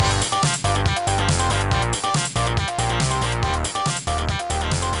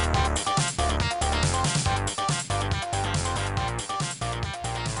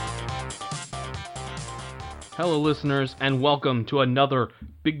Hello, listeners, and welcome to another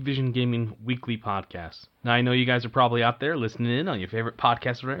Big Vision Gaming weekly podcast. Now, I know you guys are probably out there listening in on your favorite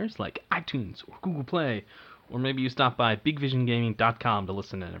podcast players like iTunes or Google Play, or maybe you stop by BigVisionGaming.com to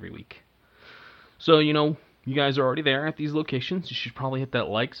listen in every week. So, you guys are already there at these locations. You should probably hit that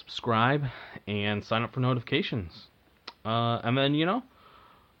like, subscribe, and sign up for notifications. And then,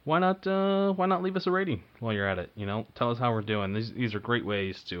 why not leave us a rating while you're at it? Tell us how we're doing. These are great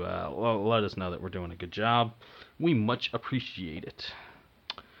ways to let us know that we're doing a good job. We much appreciate it.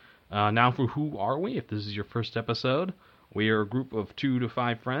 Now, for who are we? If this is your first episode, we are a group of 2 to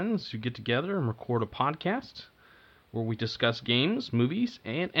 5 friends who get together and record a podcast where we discuss games, movies,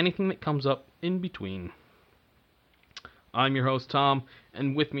 and anything that comes up in between. I'm your host, Tom,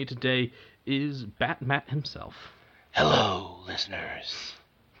 and with me today is Bat-Matt himself. Hello, listeners.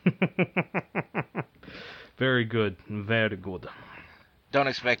 Very good, very good. Don't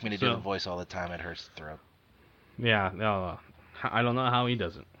expect me to do the voice all the time. It hurts the throat. Yeah, no, I don't know how he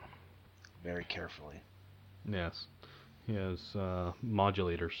does it. Very carefully. Yes, he has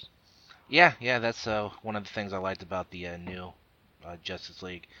modulators. Yeah, that's one of the things I liked about the new Justice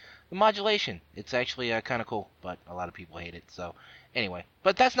League. The modulation. It's actually kind of cool, but a lot of people hate it. So, anyway.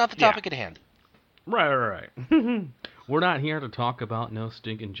 But that's not the topic at hand. Right. We're not here to talk about no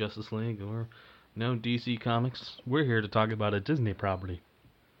stinking Justice League or no DC Comics. We're here to talk about a Disney property.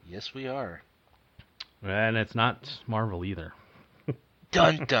 Yes, we are. And it's not Marvel either.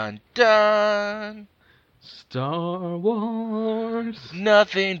 Dun, dun, dun! Star Wars!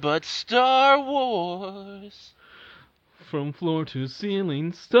 Nothing but Star Wars! From floor to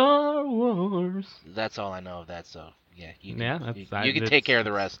ceiling, Star Wars! That's all I know of that, so yeah, you can take care of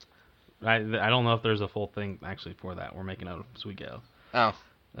the rest. I don't know if there's a full thing actually for that. We're making it up as we go. Oh.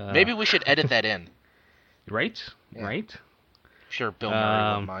 Maybe we should edit that in. Right? Yeah. Right? Sure, Bill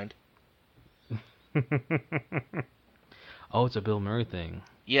Murray won't mind. Oh, it's a Bill Murray thing.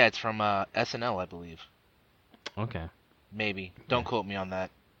 Yeah, it's from SNL, I believe. Okay. Maybe. Don't quote me on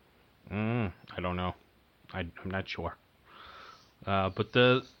that. I don't know. I'm not sure. But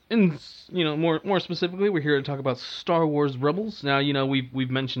more specifically, we're here to talk about Star Wars Rebels. Now, we've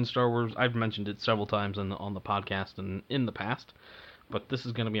mentioned Star Wars. I've mentioned it several times on the podcast and in the past. But this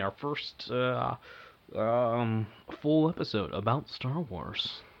is going to be our first full episode about Star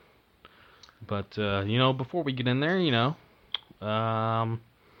Wars. But before we get in there,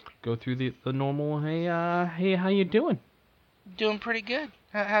 go through the normal. Hey, how you doing? Doing pretty good.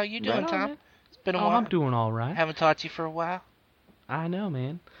 How you doing, Tom? Man. It's been a while. I'm doing all right. Haven't talked to you for a while. I know,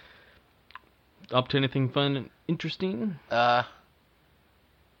 man. Up to anything fun and interesting? Not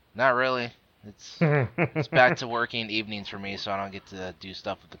really. It's back to working evenings for me, so I don't get to do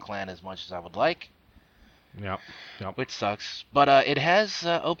stuff with the clan as much as I would like. Yep. Which sucks. But it has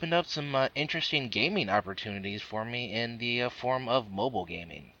opened up some interesting gaming opportunities for me in the form of mobile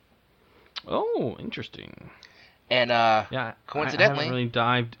gaming. Oh, interesting. And coincidentally, I haven't really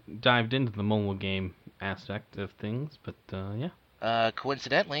dived into the mobile game aspect of things, but yeah.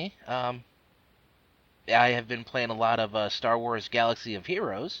 Coincidentally, I have been playing a lot of Star Wars Galaxy of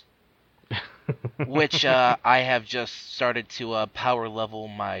Heroes, which I have just started to power level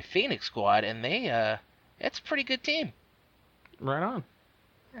my Phoenix squad, and it's a pretty good team. Right on.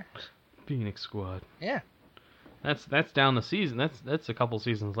 Yeah. Phoenix squad. Yeah. That's down the season. That's a couple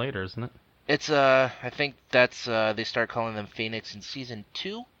seasons later, isn't it? It's I think that's they start calling them Phoenix in season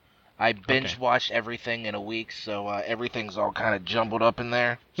 2. I binge watched everything in a week, so everything's all kind of jumbled up in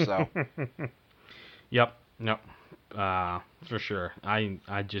there. So. Yep. For sure.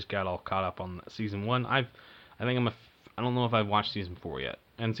 I just got all caught up on season 1. I don't know if I've watched season 4 yet.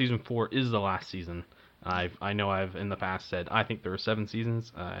 And season 4 is the last season. I know I've in the past said I think there are 7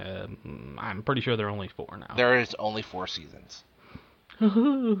 seasons. I'm pretty sure there are only 4 now. There is only 4 seasons.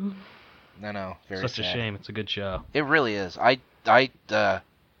 No, very Such sad. a shame. It's a good show. It really is. I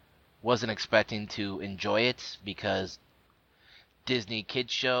wasn't expecting to enjoy it because Disney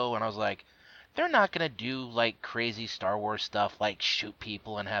Kids show, and I was like, they're not gonna do like crazy Star Wars stuff like shoot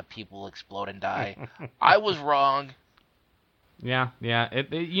people and have people explode and die. I was wrong. Yeah.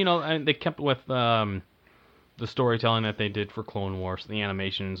 And they kept with the storytelling that they did for Clone Wars. The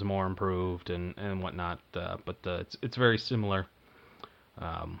animation's more improved and whatnot, but it's very similar.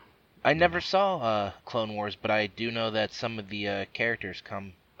 I never saw Clone Wars, but I do know that some of the characters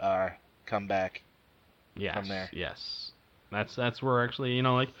come back. Yes, from there. Yes, that's where actually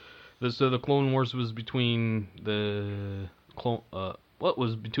the Clone Wars was between between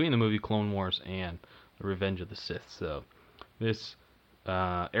the movie Clone Wars and the Revenge of the Sith. So this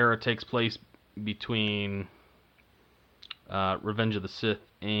era takes place between Revenge of the Sith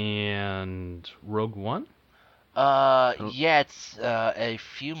and Rogue One. don't- Yeah, it's a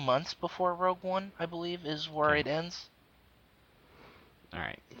few months before Rogue One, I believe, is where Okay. it ends. All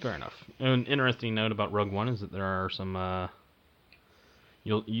right, fair enough. An interesting note about Rogue One is that there are some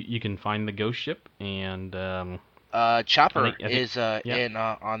you can find the ghost ship, and I Chopper think is yeah, in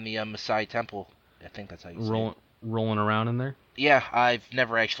on the Masai Temple. I think that's how you say it. rolling around in there. Yeah, I've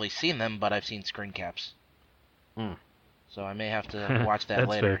never actually seen them, but I've seen screen caps. Mm. So I may have to watch that That's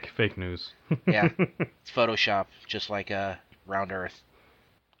later. fake news. Yeah. It's Photoshop, just like Round Earth.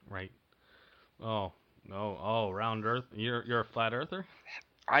 Right. Oh no. Oh, round Earth. You're a flat earther.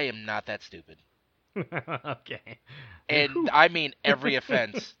 I am not that stupid. Okay. And Whew. I mean every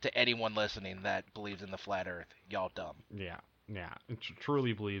offense to anyone listening that believes in the flat Earth. Y'all dumb. Yeah. Yeah.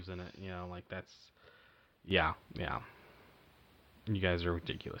 Truly believes in it. Like that's. Yeah. Yeah. You guys are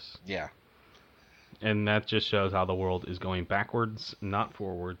ridiculous. Yeah. And that just shows how the world is going backwards, not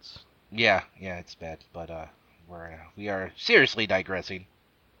forwards. Yeah, it's bad, but we are seriously digressing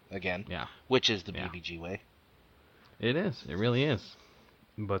again, Yeah. which is the Yeah. BBG way. It is. It really is.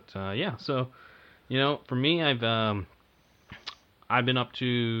 But yeah. So, for me, I've been up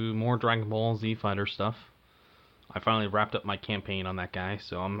to more Dragon Ball Z Fighter stuff. I finally wrapped up my campaign on that guy,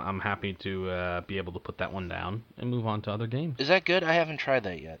 so I'm happy to be able to put that one down and move on to other games. Is that good? I haven't tried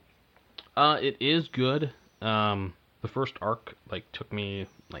that yet. It is good. The first arc took me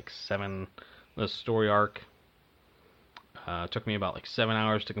seven. The story arc took me about 7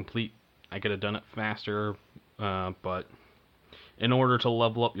 hours to complete. I could have done it faster, but in order to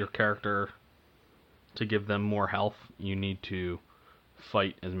level up your character to give them more health, you need to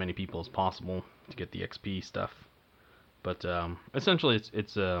fight as many people as possible to get the XP stuff. But essentially,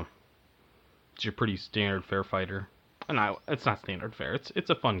 it's your pretty standard fair fighter. And it's not standard fair. It's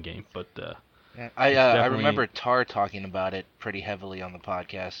a fun game, but Yeah, it's I definitely remember Tar talking about it pretty heavily on the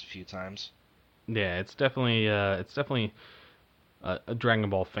podcast a few times. yeah, it's definitely a Dragon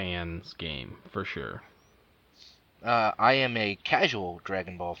Ball fans game for sure. I am a casual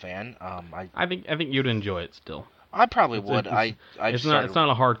Dragon Ball fan. I think you'd enjoy it still. I probably It's, would. it's, I it's started, not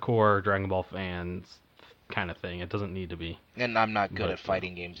a hardcore Dragon Ball fans kind of thing. It doesn't need to be. and I'm not good But at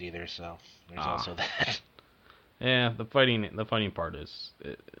fighting games either, so there's Ah. also that. Yeah, the fighting part is,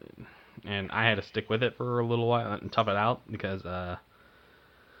 and I had to stick with it for a little while and tough it out because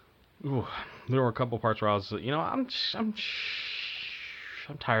ooh, there were a couple parts where I was, I'm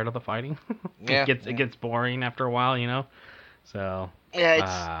tired of the fighting. Yeah, It gets boring after a while, So Yeah,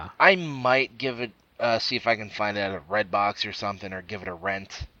 uh, I might give it see if I can find it at a Redbox or something, or give it a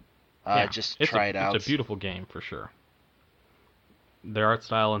rent. yeah, Just it's try it out. It's a beautiful game for sure. Their art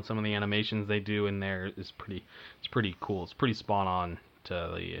style and some of the animations they do in there is pretty cool. It's pretty spot on to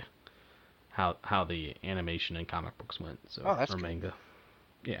the how the animation and comic books went. So Oh, that's or cool. manga.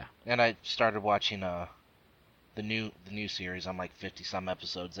 Yeah. And I started watching the new series. I'm like 50 some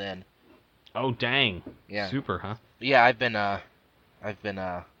episodes in. Oh dang. Yeah. Super, huh? Yeah, I've been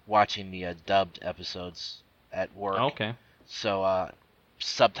watching the dubbed episodes at work. Okay. So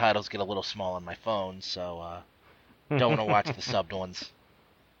subtitles get a little small on my phone, so don't want to watch the subbed ones.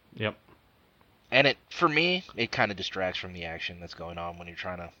 Yep. And for me, it kind of distracts from the action that's going on when you're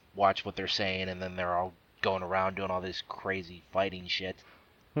trying to watch what they're saying, and then they're all going around doing all this crazy fighting shit.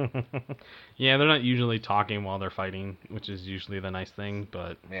 Yeah, they're not usually talking while they're fighting, which is usually the nice thing,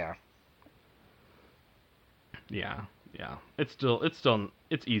 but Yeah. yeah.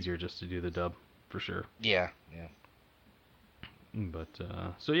 It's easier just to do the dub for sure. Yeah. But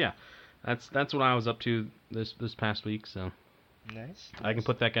so yeah, that's what I was up to this past week. So Nice. I can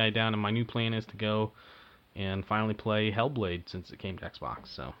put that guy down, and my new plan is to go and finally play Hellblade since it came to Xbox.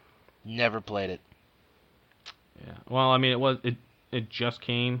 So Never played it. yeah, well, I mean, it just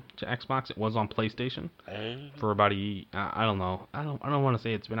came to Xbox. It was on PlayStation for about I don't know. I don't want to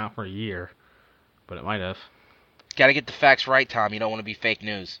say it's been out for a year, but it might have. Gotta get the facts right, Tom. You don't want to be fake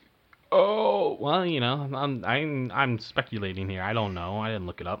news. Oh well, I'm speculating here. I don't know. I didn't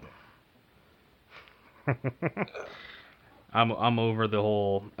look it up. I'm over the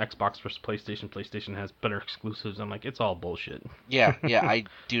whole Xbox versus PlayStation. PlayStation has better exclusives. I'm like, it's all bullshit. Yeah, I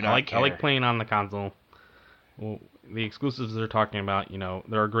do not care. I like playing on the console. Well, the exclusives they're talking about,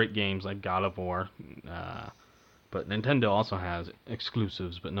 there are great games like God of War, but Nintendo also has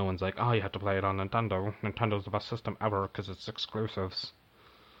exclusives. But no one's like, oh, you have to play it on Nintendo. Nintendo's the best system ever because it's exclusives.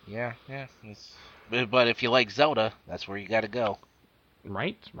 Yeah. But if you like Zelda, that's where you gotta go.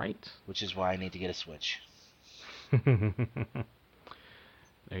 Right. Which is why I need to get a Switch. There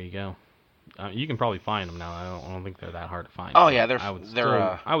you go. You can probably find them now. I don't think they're that hard to find. Oh yeah,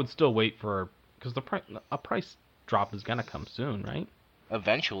 I would still wait for because a price drop is gonna come soon, right?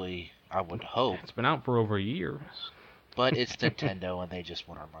 eventually. I would hope. It's been out for over a year. But it's Nintendo, and they just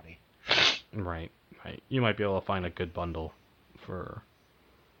want our money. Right. You might be able to find a good bundle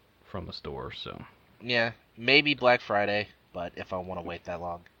from the store, so. Yeah, maybe Black Friday, but if I want to wait that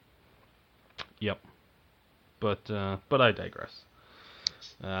long. Yep. But I digress.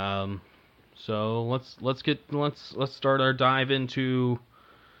 So let's start our dive into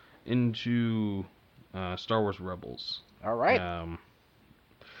Star Wars Rebels. All right.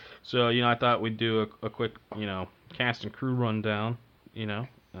 So I thought we'd do a quick cast and crew rundown,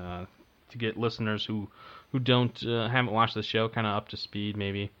 to get listeners who haven't watched the show kind of up to speed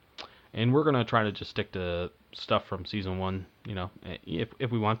maybe. And we're gonna try to just stick to stuff from season 1.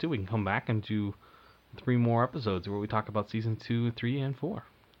 If we want to, we can come back and do 3 more episodes where we talk about season 2, 3, and 4.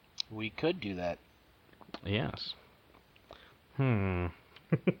 We could do that. Yes. Yes.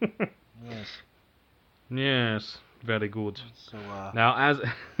 Yes. Very good. So, Now,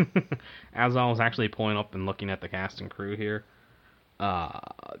 as I was actually pulling up and looking at the cast and crew here,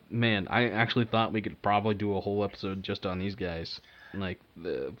 man, I actually thought we could probably do a whole episode just on these guys, like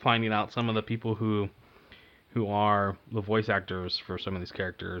finding out some of the people who are the voice actors for some of these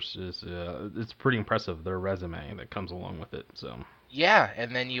characters is it's pretty impressive, their resume that comes along with it. So. Yeah,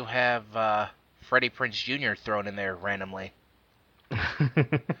 and then you have Freddie Prinze Jr. thrown in there randomly.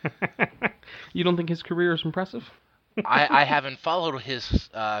 You don't think his career is impressive? I haven't followed his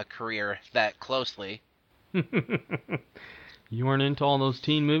career that closely. You weren't into all those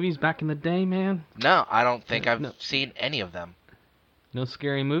teen movies back in the day, man? No, I don't think I've seen any of them. No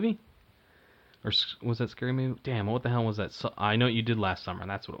Scary Movie? Or was that Scary Movie? Damn, what the hell was that? I know what you did last summer.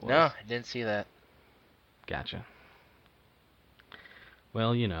 That's what it was. No, I didn't see that. Gotcha.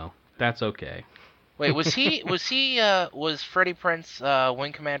 Well, that's okay. Wait, was Freddie Prinze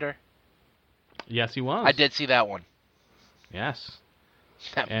Wing Commander? Yes, he was. I did see that one. Yes.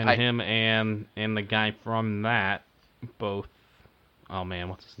 Him and the guy from that both. Oh man,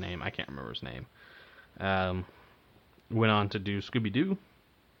 what's his name? I can't remember his name. Went on to do Scooby-Doo.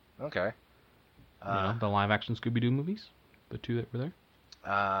 Okay. The live-action Scooby-Doo movies, the 2 that were there.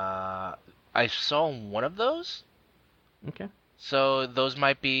 I saw one of those. Okay. So those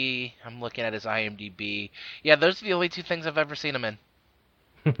might be. I'm looking at his IMDb. Yeah, those are the only 2 things I've ever seen him in.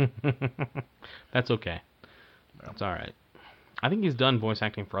 That's okay. That's all right. I think he's done voice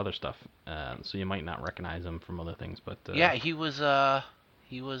acting for other stuff, so you might not recognize him from other things. But yeah, he was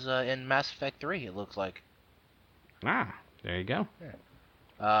in Mass Effect 3. It looks like. Ah, there you go.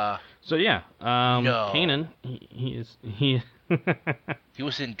 Yeah. So yeah, no. Kanan, he he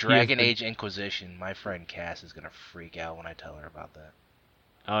was in Dragon Age Inquisition. My friend Cass is gonna freak out when I tell her about that.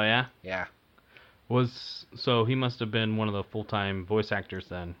 Oh yeah. Yeah. So he must have been one of the full-time voice actors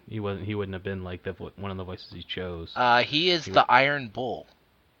then. He wouldn't have been like one of the voices he chose. He is the Iron Bull.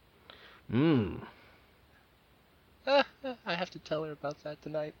 I have to tell her about that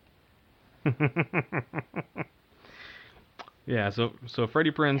tonight. Yeah, so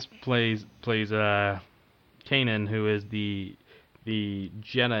Freddie Prinze plays Kanan, who is the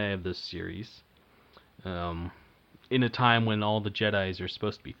Jedi of this series. In a time when all the Jedis are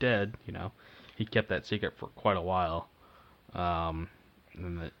supposed to be dead, he kept that secret for quite a while. And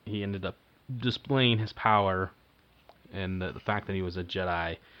that he ended up displaying his power and the fact that he was a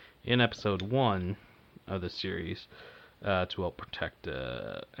Jedi in episode 1 of the series to help protect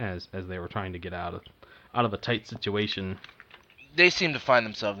as they were trying to get out of a tight situation. They seem to find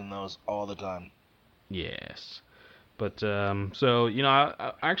themselves in those all the time. Yes. But so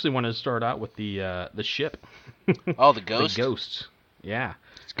I actually wanted to start out with the ship. Oh, the Ghost. The Ghost. Yeah.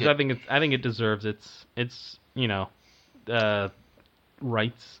 Because I think it deserves its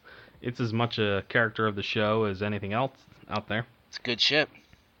rights. It's as much a character of the show as anything else out there. It's a good ship.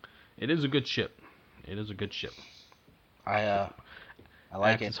 It is a good ship. I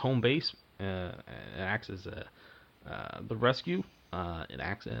like it. Its home base. It acts as the rescue. It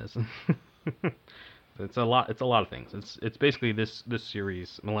acts as. It's a lot of things. It's basically this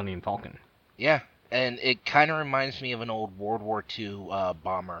series Millennium Falcon. Yeah. And it kind of reminds me of an old World War II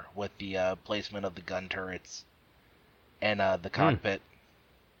bomber with the placement of the gun turrets and the cockpit.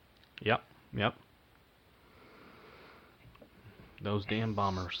 Yep. Those damn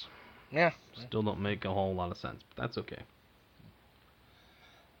bombers. Yeah. Still don't make a whole lot of sense, but that's okay.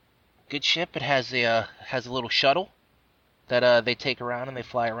 Good ship. It has a little shuttle that they take around and they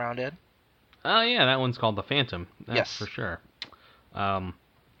fly around in. Oh yeah, that one's called the Phantom. That's yes, for sure.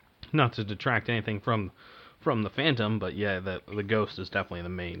 Not to detract anything from the Phantom, but yeah, the Ghost is definitely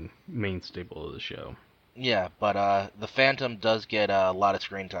the main staple of the show. Yeah, but the Phantom does get a lot of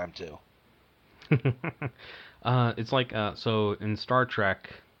screen time too. It's like so in Star Trek,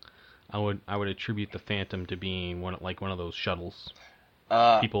 I would attribute the Phantom to being one of those shuttles.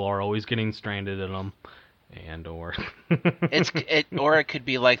 Uh, People are always getting stranded in them, and or or it could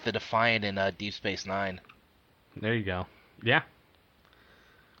be like the Defiant in Deep Space Nine. there you go. Yeah.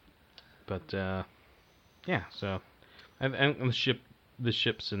 But yeah. So, and the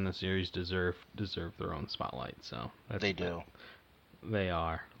ships in the series deserve their own spotlight. So They do. They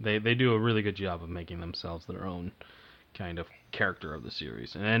are. They do a really good job of making themselves their own kind of character of the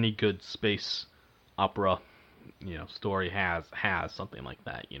series. And any good space opera, story has something like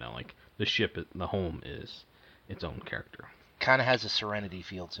that. Like the ship, the home is its own character. Kind of has a Serenity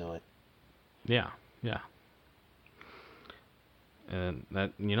feel to it. Yeah, yeah. And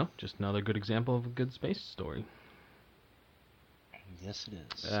that, just another good example of a good space story. Yes, it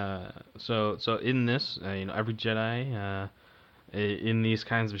is. So in this, every Jedi, in these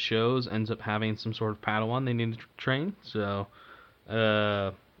kinds of shows ends up having some sort of Padawan they need to train. So,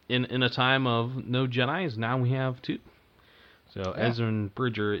 in a time of no Jedis, now we have two. So Yeah. Ezra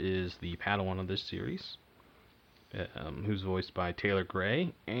Bridger is the Padawan of this series, who's voiced by Taylor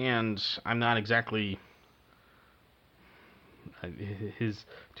Gray, and I'm not exactly his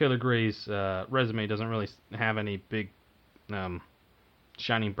Taylor Gray's resume doesn't really have any big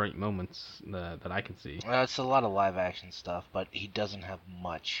shining bright moments that I can see. It's a lot of live action stuff, but he doesn't have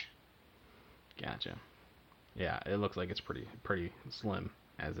much. Gotcha. Yeah, it looks like it's pretty slim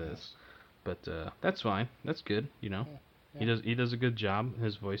as is, but that's fine. That's good. Yeah. He does a good job.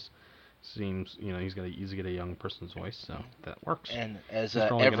 His voice seems he's got a young person's voice, so that works. And as He's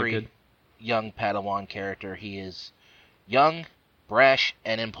probably got a every good- young Padawan character, he is young, brash,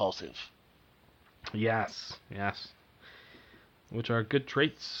 and impulsive. Yes, which are good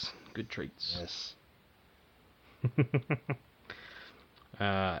traits. Good traits. Yes.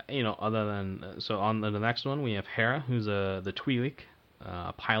 Other than on the next one we have Hera, who's the Twi'lek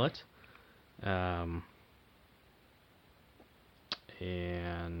pilot,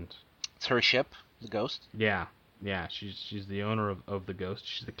 and It's her ship, the Ghost. yeah, she's the owner of the Ghost.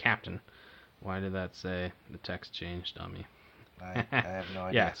 She's the captain. Why did that say the text changed on me? I have no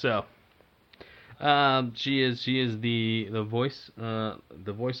idea. Yeah, so she is the voice. The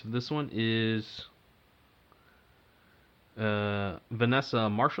voice of this one is Vanessa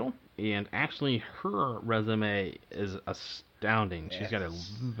Marshall, and actually her resume is astounding. She's got a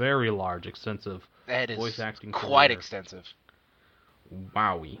very large, extensive That is voice acting quite career. extensive.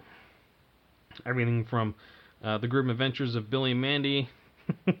 Wowie. Everything from The Grim Adventures of Billy and Mandy.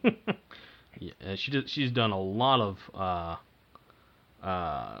 Yeah, she's done a lot of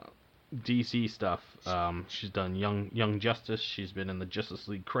DC stuff. She's done Young Justice. She's been in the Justice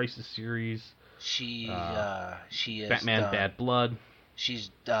League Crisis series. She is Batman Bad Blood. She's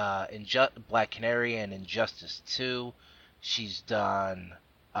in Black Canary and Injustice 2. She's done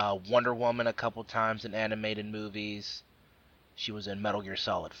Wonder Woman a couple times in animated movies. She was in Metal Gear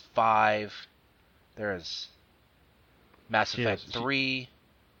Solid 5. There's Mass Effect 3.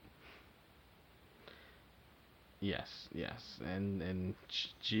 Yes, and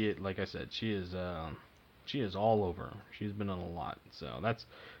she, like I said, she is all over. She's been in a lot, so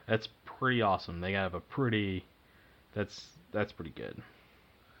that's pretty awesome. They have a pretty, that's pretty good.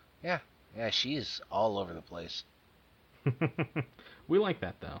 Yeah, she is all over the place. We like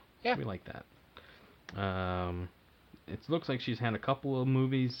that though. Yeah, we like that. It looks like she's had a couple of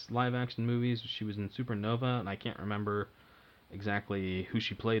movies, live action movies. She was in Supernova, and I can't remember exactly who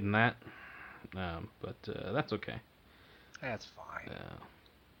she played in that. But that's okay. That's fine.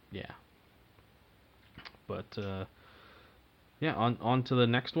 Yeah. But yeah, on to the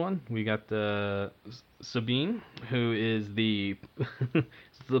next one. We got Sabine, who is the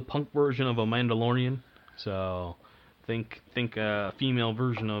the punk version of a Mandalorian. So think a female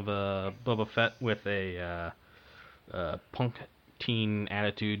version of Boba Fett with a punk teen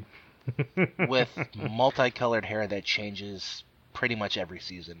attitude. With multicolored hair that changes pretty much every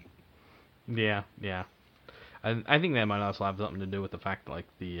season. Yeah. I think that might also have something to do with the fact that, like,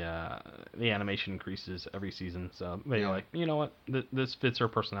 the animation increases every season, so they're like, you know what, this fits her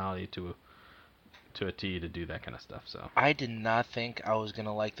personality to a T to do that kind of stuff. So I did not think I was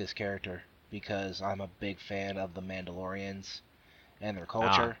gonna like this character because I'm a big fan of the Mandalorians and their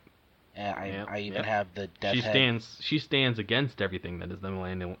culture, and I even have the Death Head. She stands against everything that is the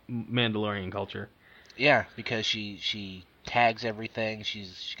Mandalorian culture. Yeah, because she tags everything.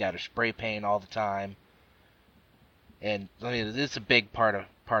 She's got her spray paint all the time. And I mean, this is a big part of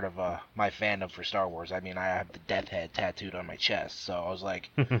my fandom for Star Wars. I mean, I have the Death Head tattooed on my chest, so I was like,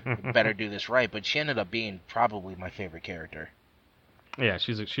 better do this right. But she ended up being probably my favorite character. Yeah,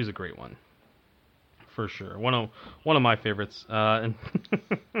 she's a great one, for sure. One of my favorites. And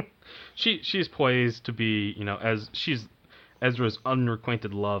she's poised to be, as she's Ezra's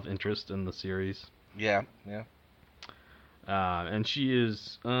unrequited love interest in the series. Yeah. And she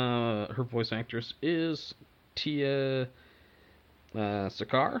is her voice actress is Tia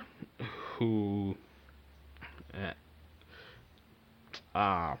Sakar, who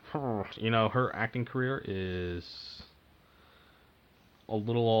her acting career is a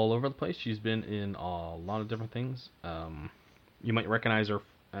little all over the place. She's been in a lot of different things. You might recognize her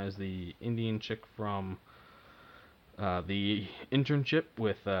as the Indian chick from the Internship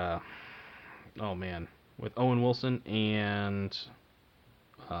with with Owen Wilson and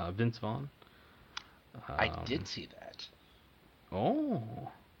Vince Vaughn. I did see that. Oh,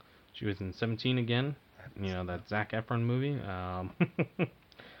 she was in 17 again. That Zac Efron movie.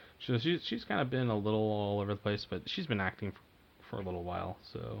 She's kind of been a little all over the place, but she's been acting for a little while.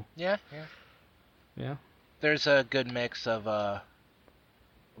 So yeah. There's a good mix of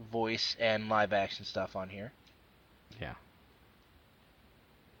voice and live action stuff on here. Yeah.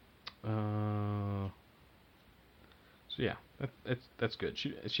 So yeah, that's good.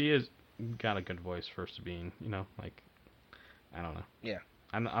 She has got a good voice for being, I don't know. Yeah.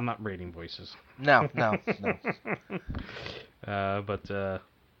 I'm not rating voices. No. But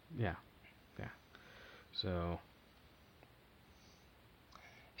yeah. So.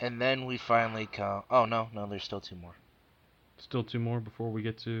 And then we finally come. Oh no, there's still two more. Still two more before we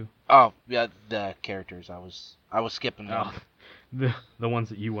get to. Oh yeah, the characters. I was skipping them. Oh, the ones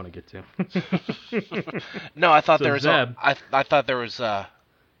that you want to get to. No, I thought so there was. Zeb. I thought there was. I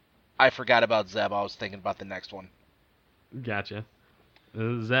forgot about Zeb. I was thinking about the next one. Gotcha.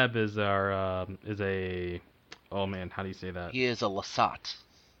 Zeb is our oh man, how do you say that? He is a Lasat.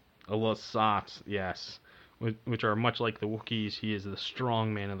 A Lasat, yes. Which are much like the Wookiees. He is the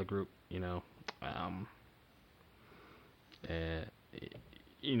strong man of the group. He's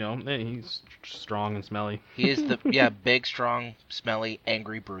strong and smelly. He is the big, strong, smelly,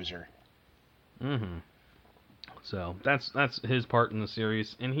 angry bruiser. Mm-hmm. So that's his part in the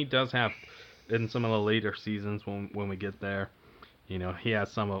series, and he does have in some of the later seasons when we get there. He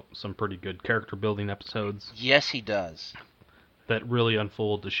has some pretty good character building episodes. Yes, he does. That really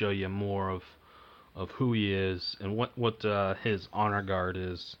unfold to show you more of who he is and what his honor guard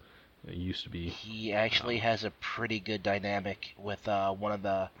used to be. He actually has a pretty good dynamic with one of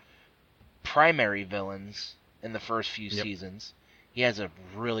the primary villains in the first few seasons. He has a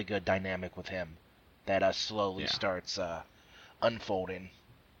really good dynamic with him that slowly starts unfolding.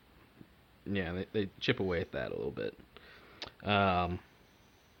 Yeah, they chip away at that a little bit. And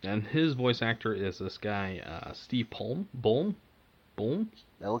his voice actor is this guy, Steve Blum?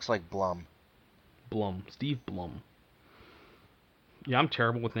 That looks like Blum. Steve Blum. Yeah, I'm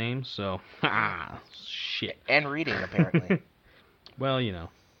terrible with names, so shit. And reading, apparently. Well,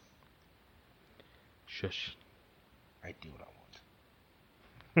 shush. I do what I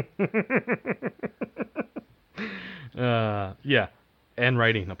want. Yeah, and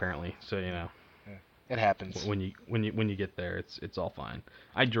writing apparently. So it happens. When you get there, it's all fine.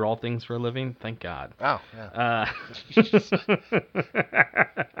 I draw things for a living. Thank God. Oh yeah.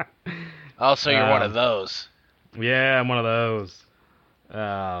 Oh, so you're one of those. Yeah, I'm one of those.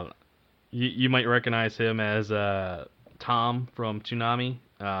 You might recognize him as Tom from Toonami,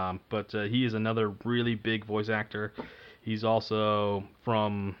 but he is another really big voice actor. He's also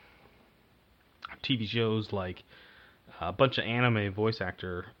from TV shows like a bunch of anime voice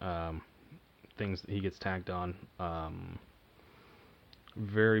actor things that he gets tagged on.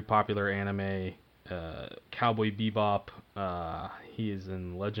 Very popular anime, Cowboy Bebop. He is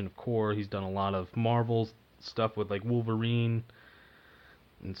in Legend of Korra. He's done a lot of Marvel stuff with like Wolverine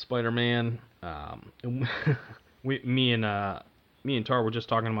and Spider-Man. Me and Tar were just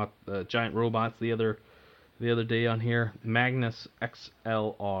talking about giant robots the other day on here. Magnus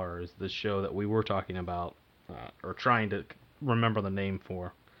XLR is the show that we were talking about, or trying to remember the name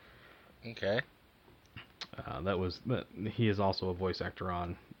for. Okay. He is also a voice actor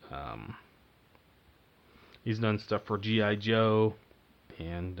on. He's done stuff for G.I. Joe,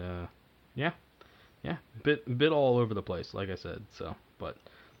 and bit all over the place, like I said. So, but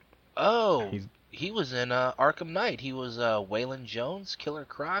he was in Arkham Knight. He was Waylon Jones, Killer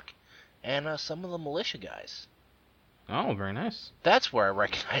Croc, and some of the militia guys. Oh, very nice. That's where I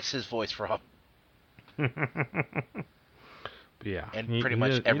recognize his voice from. But yeah, and pretty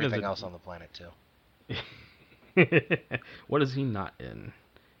much everything else on the planet too. What is he not in?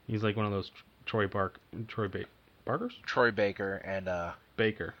 He's like one of those Troy Baker and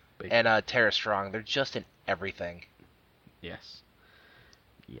Baker and Tara Strong. They're just in everything. Yes.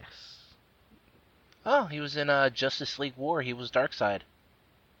 Oh, he was in Justice League War. He was Darkseid.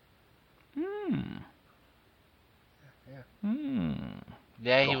 Hmm. Yeah. Hmm.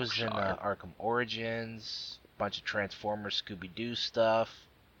 Yeah, he was in Darkseid. Arkham Origins, bunch of Transformers, Scooby-Doo stuff.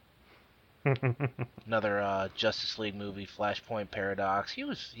 Another Justice League movie, Flashpoint Paradox.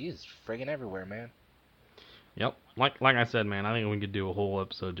 He's friggin' everywhere, man. Yep. Like I said, man, I think we could do a whole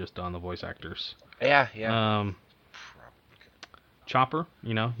episode just on the voice actors. Yeah, yeah. Chopper,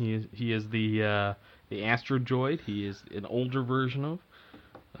 he is the Astro Droid. He is an older version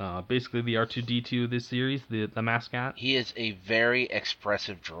of basically the R2D2 of this series, the mascot. He is a very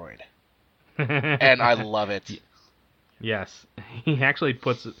expressive droid, and I love it. Yes, he actually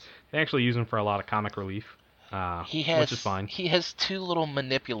they actually use him for a lot of comic relief, which is fine. He has two little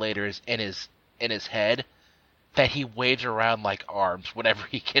manipulators in his head that he waves around like arms whenever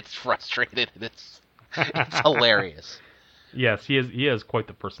he gets frustrated, and it's hilarious. Yes, he has quite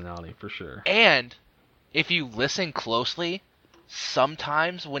the personality for sure. And if you listen closely,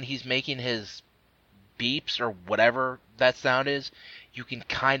 sometimes when he's making his beeps or whatever that sound is, you can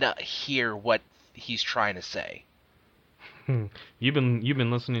kind of hear what he's trying to say. You've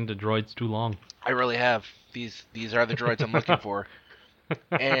been listening to droids too long. I really have. These are the droids I'm looking for.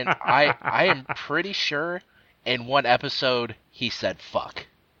 And I am pretty sure in one episode he said fuck.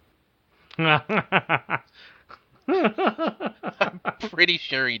 I'm pretty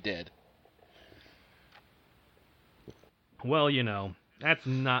sure he did. Well, that's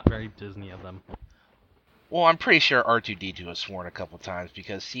not very Disney of them. Well, I'm pretty sure R2D2 has sworn a couple times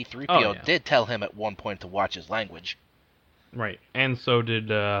because C-3PO did tell him at one point to watch his language. Right, and so did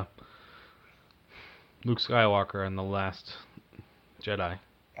Luke Skywalker in The Last Jedi.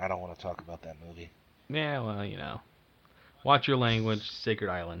 I don't want to talk about that movie. Yeah, well, watch your language, Sacred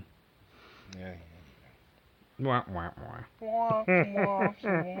Island. Yeah. Mwah, mwah, mwah.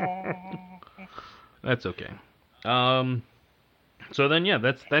 That's okay. So then, yeah,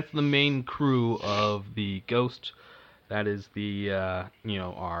 that's the main crew of the Ghost. That is the our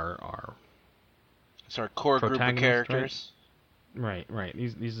It's our core group of characters. Right.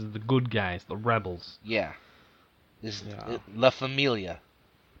 These are the good guys, the rebels. Yeah. This is La Familia.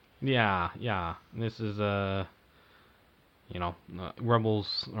 Yeah. This is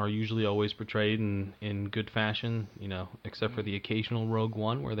rebels are usually always portrayed in good fashion, except for the occasional Rogue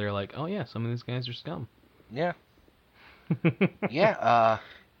One where they're like, oh yeah, some of these guys are scum. Yeah. Saw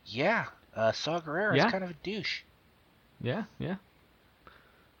Gerrera is kind of a douche. Yeah.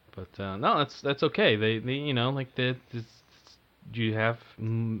 But no, that's okay. They you have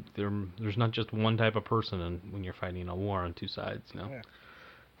there's not just one type of person when you're fighting a war on two sides, Yeah.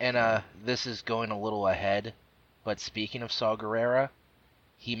 And this is going a little ahead, but speaking of Saw Gerrera,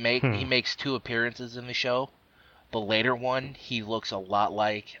 he makes two appearances in the show. The later one, he looks a lot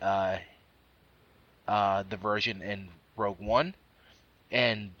like the version in Rogue One,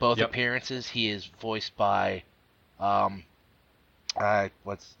 and both appearances he is voiced by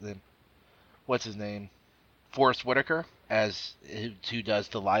what's his name? Forrest Whitaker, who does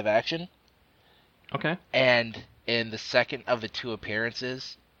the live action. Okay. And in the second of the two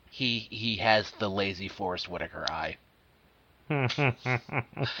appearances, he has the lazy Forrest Whitaker eye.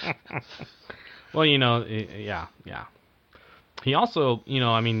 Well, yeah. He also,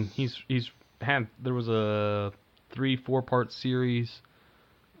 there was a 3-4 part series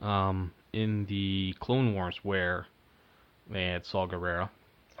in the Clone Wars where they had Saw Gerrera.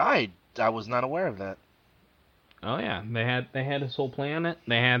 I was not aware of that. Oh yeah, they had his whole planet.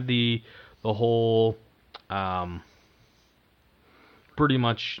 They had the whole pretty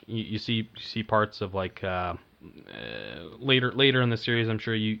much you see parts of like later in the series. I'm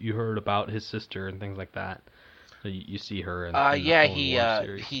sure you heard about his sister and things like that. So you see her in the Clone Wars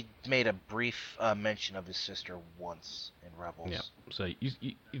series. He made a brief mention of his sister once in Rebels. Yeah. So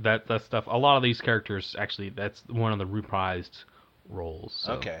that stuff. A lot of these characters actually that's one of the reprised roles.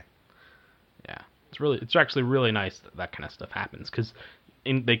 So, okay. Yeah. It's actually really nice that kind of stuff happens because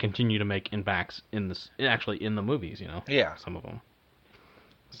they continue to make impacts in the movies, Yeah. Some of them.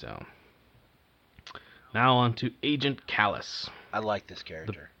 So now on to Agent Callus. I like this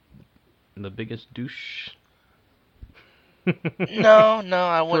character. The biggest douche. No,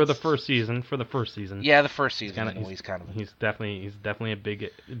 I wouldn't. For the first season. Yeah, the first season. He's definitely a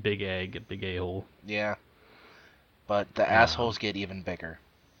big egg, a big a-hole. Yeah. But the assholes get even bigger.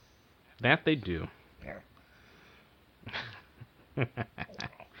 That they do. Yeah.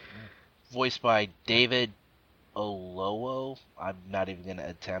 Voiced by David Oyelowo. I'm not even going to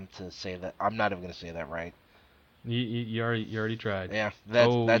attempt to say that. I'm not even going to say that right. You already tried. Yeah.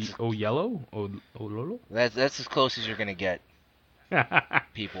 That's yellow? Lolo? That's as close as you're going to get.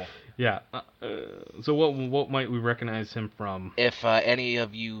 people. Yeah. So what might we recognize him from? If any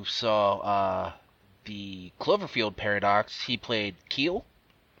of you saw the Cloverfield Paradox, he played Keel,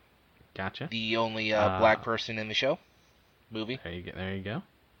 Gotcha. the only black person in the show movie. There you go.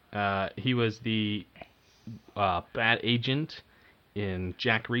 He was the bad agent in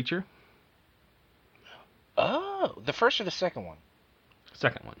Jack Reacher. Oh, the first or the second one?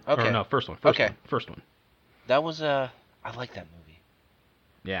 Second one. Okay. Or no, first one. First one. That was I like that movie.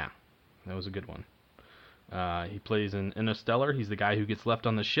 Yeah, that was a good one. He plays in Interstellar. He's the guy who gets left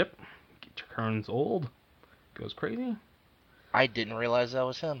on the ship. Turns old. Goes crazy. I didn't realize that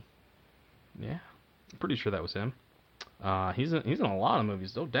was him. Yeah, I'm pretty sure that was him. He's in a lot of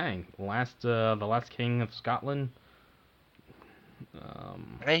movies. Oh dang, the last King of Scotland.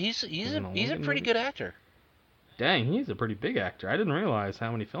 Hey, he's a pretty good actor. Dang, he's a pretty big actor. I didn't realize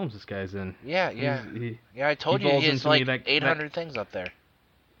how many films this guy's in. Yeah. Yeah, I told you he has like 800 things up there.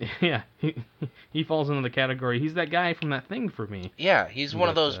 Yeah, he falls into the category. He's that guy from That Thing for me. Yeah, he's one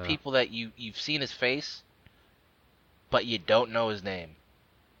of those people that you've seen his face, but you don't know his name.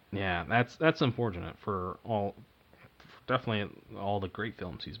 Yeah, that's unfortunate for definitely all the great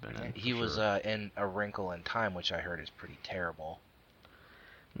films he's been in. He was in A Wrinkle in Time, which I heard is pretty terrible.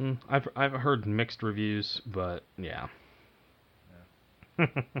 I've heard mixed reviews, but yeah.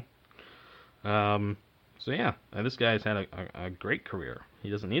 So yeah, this guy's had a great career. He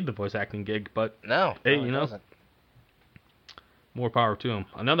doesn't need the voice acting gig, but hey, he doesn't. More power to him.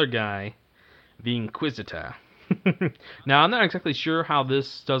 Another guy, the Inquisitor. Now I'm not exactly sure how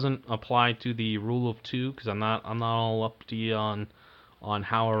this doesn't apply to the rule of two, because I'm not all up to you on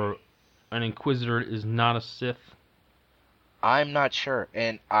how an Inquisitor is not a Sith. I'm not sure,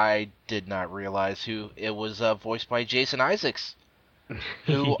 and I did not realize who it was. Voiced by Jason Isaacs,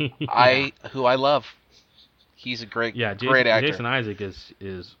 who Yeah. I love. He's a great actor. Jason Isaac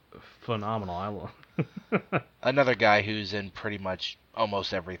is phenomenal. I love. Another guy who's in pretty much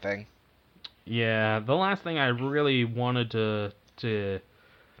almost everything. Yeah, the last thing I really wanted to there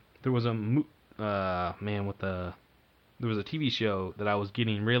was a there was a TV show that I was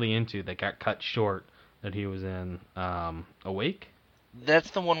getting really into that got cut short that he was in, Awake. That's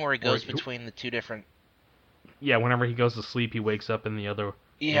the one where he goes between the two different. Yeah, whenever he goes to sleep, he wakes up in the other.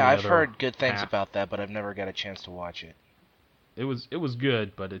 Yeah, I've heard good things half. about that, but I've never got a chance to watch it. It was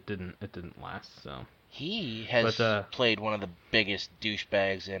good, but it didn't last. So he has played one of the biggest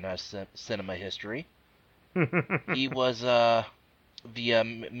douchebags in cinema history. He was the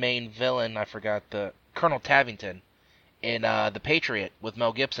main villain. I forgot the Colonel Tavington in The Patriot with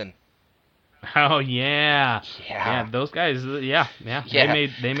Mel Gibson. Oh yeah. Yeah. Those guys. Yeah.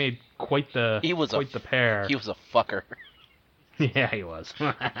 They made quite the the pair. He was a fucker. Yeah, he was.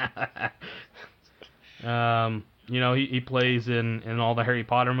 He plays in all the Harry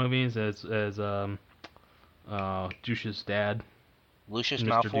Potter movies as Douche's dad. Lucius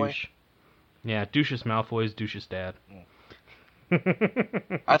Mr. Malfoy? Douche. Yeah, Douche's Malfoy is Douche's dad.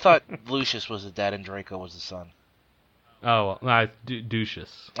 I thought Lucius was the dad and Draco was the son. Oh, no,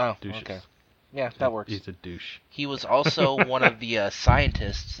 Douche's. Oh, Douche's. okay. Yeah, that works. He's a douche. He was also one of the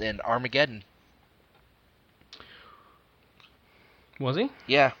scientists in Armageddon. Was he?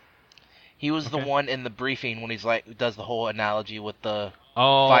 Yeah. He was the one in the briefing when he's like does the whole analogy with the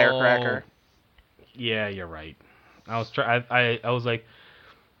Oh, firecracker. Yeah, you're right. I was I was like,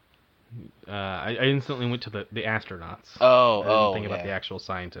 I instantly went to the astronauts. I didn't think about the actual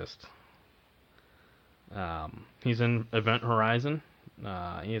scientist. He's in Event Horizon.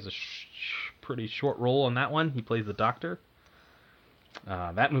 He has a pretty short role in that one. He plays the Doctor.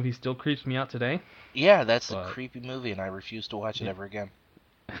 That movie still creeps me out today. Yeah, that's a creepy movie, and I refuse to watch it ever again.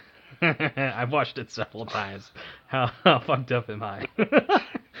 I've watched it several times. How fucked up am I?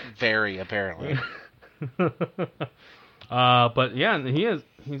 Very, apparently. But yeah, he's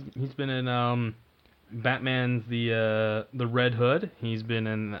been in Batman's the Red Hood. He's been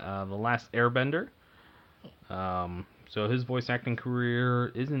in The Last Airbender. So his voice acting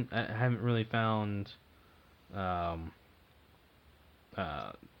career I haven't really found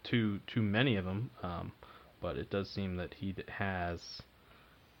too many of them. But it does seem that he has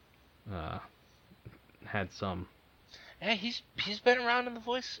had some. Yeah, he's been around in the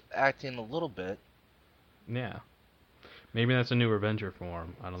voice acting a little bit. Yeah. Maybe that's a new Avenger for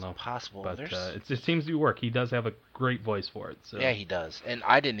him. I don't know. It's possible. But it seems to work. He does have a great voice for it. So. Yeah, he does. And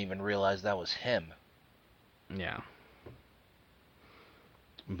I didn't even realize that was him. Yeah.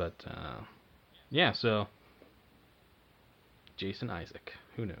 But, yeah, so... Jason Isaac.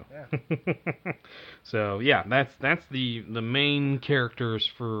 Who knew? Yeah. So, yeah, that's the main characters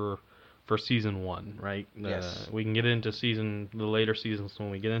for for season 1, right? Yes. We can get into the later seasons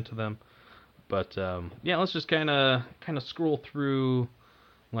when we get into them. But yeah, let's just kind of scroll through.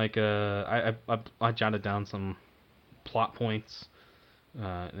 Like I jotted down some plot points,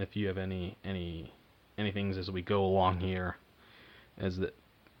 and if you have any things as we go along here, as the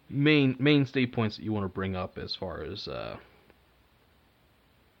mainstay points that you want to bring up as far as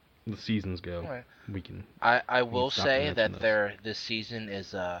the seasons go, Right. we can. I will stop say and that mention this season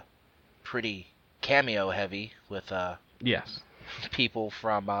is pretty cameo heavy with Yes. people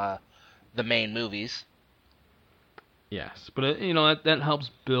from the main movies. Yes, but that helps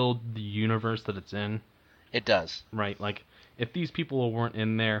build the universe that it's in, It does. right? Like if these people weren't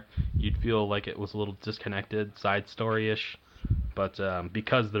in there, you'd feel like it was a little disconnected, side story-ish. But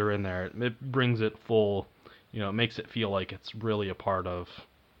because they're in there, it brings it full. It makes it feel like it's really a part of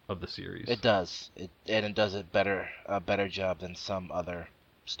the series. It does. It does a better job than some other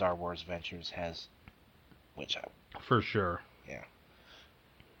Star Wars ventures has, For sure. Yeah.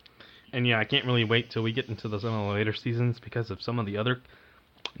 And yeah, I can't really wait till we get into some of the later seasons because of some of the other,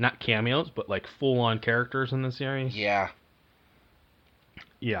 not cameos, but like full-on characters in the series. Yeah.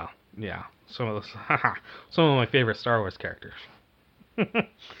 Yeah. Some of my favorite Star Wars characters.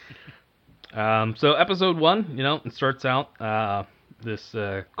 So episode 1, it starts out this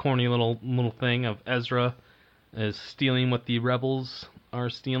corny little thing of Ezra is stealing what the rebels are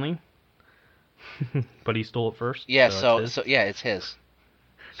stealing, but he stole it first. Yeah. So Yeah, it's his.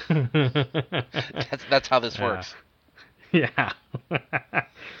 That's how this works. Yeah.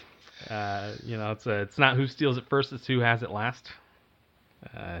 It's not who steals it first; it's who has it last.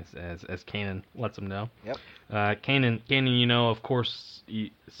 As Kanan lets him know. Yep. Kanan, of course,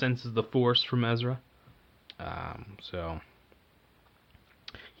 he senses the Force from Ezra. So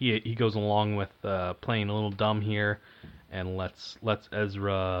he goes along with playing a little dumb here, and lets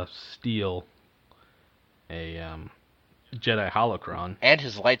Ezra steal a Jedi holocron. And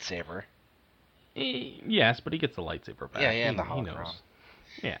his lightsaber. Yes, but he gets the lightsaber back. Yeah, and the He holocron. knows.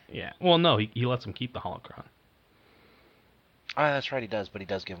 Yeah. Well, no, he lets him keep the holocron. Oh, that's right, he does, but he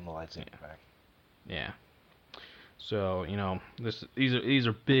does give him the lightsaber back. Yeah. So, these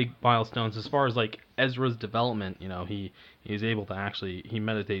are big milestones as far as like Ezra's development. He's able to he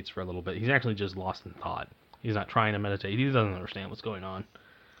meditates for a little bit. He's actually just lost in thought. He's not trying to meditate. He doesn't understand what's going on.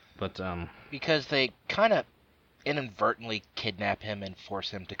 But because they kind of inadvertently kidnap him and force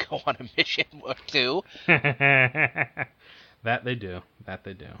him to go on a mission or two. That they do.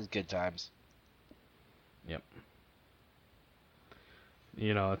 It's good times. Yep.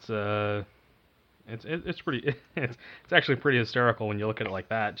 It's pretty. It's actually pretty hysterical when you look at it like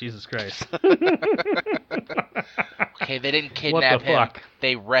that. Jesus Christ. Okay, they didn't kidnap him. Fuck?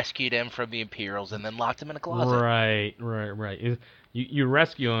 They rescued him from the Imperials and then locked him in a closet. Right. You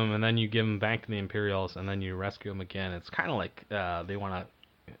rescue him and then you give him back to the Imperials and then you rescue him again. It's kind of like they want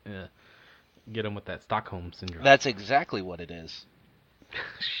to get him with that Stockholm syndrome. That's exactly what it is.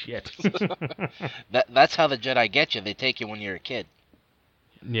 Shit. That's how the Jedi get you. They take you when you're a kid.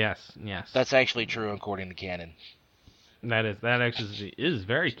 Yes. That's actually true according to canon. That actually is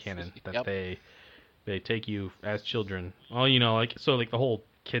very canon that Yep. they take you as children. Well, like the whole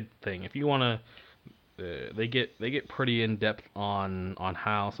kid thing. If you want to, they get pretty in depth on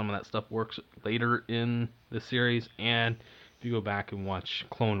how some of that stuff works later in the series. And if you go back and watch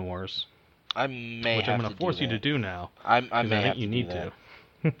Clone Wars, I may which have I'm going to force you to do now, I I may have think you to need do that.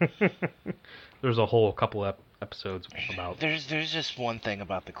 to. There's a whole couple episodes about. There's just one thing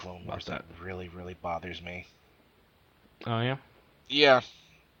about the Clone Wars that. that really, really bothers me. Oh yeah. Yeah.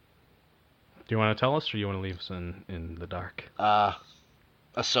 Do you want to tell us, or you want to leave us in the dark?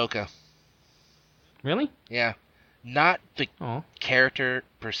 Ahsoka. Really? Yeah. Not the Oh. character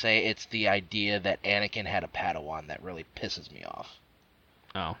per se, it's the idea that Anakin had a Padawan that really pisses me off.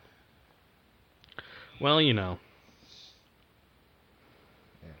 Oh. Well,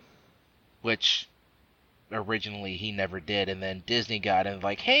 Which originally he never did, and then Disney got him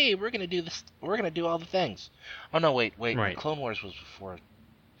like, hey, we're gonna do this, we're gonna do all the things. Oh no, wait, Right. Clone Wars was before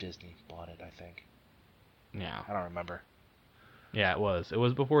Disney bought it, I think. Yeah. I don't remember. Yeah, it was. It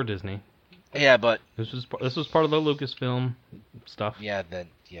was before Disney. Yeah, but This was part of the Lucasfilm stuff. yeah,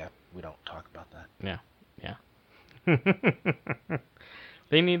 we don't talk about that. Yeah.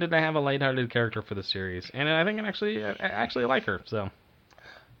 They needed to have a lighthearted character for the series, and I think I actually like her. So.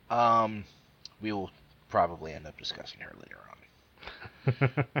 We will probably end up discussing her later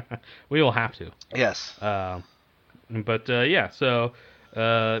on. We will have to. Yes. But yeah, so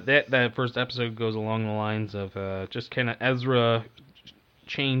that first episode goes along the lines of just kind of Ezra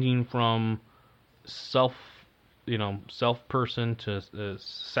changing from self person to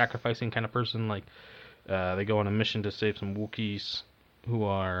sacrificing kind of person. Like they go on a mission to save some Wookiees who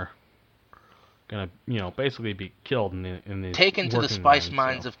are gonna basically be killed in these Taken to the working spice mines,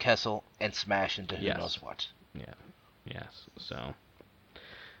 mines so. of Kessel and smash into who Yes. knows what. Yeah. Yes. So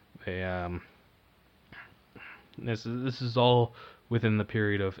they this is all within the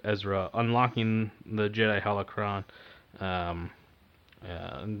period of Ezra unlocking the Jedi Holocron,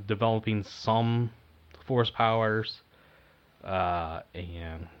 developing some Force powers,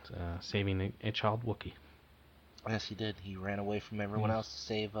 and saving a child Wookiee. Yes, he did. He ran away from everyone else to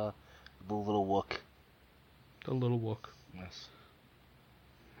save the little Wook. The little Wook. Yes.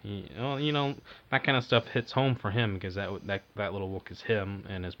 That kind of stuff hits home for him because that little Wook is him,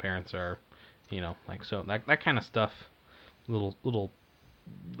 and his parents are, so that kind of stuff. Little,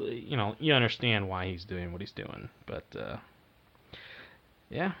 you understand why he's doing what he's doing, but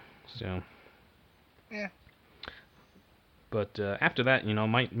yeah. So. Yeah. But after that,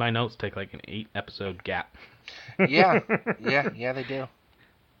 my notes take like an 8-episode gap. Yeah, they do.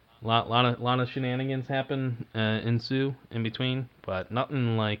 Lot of shenanigans ensue in between, but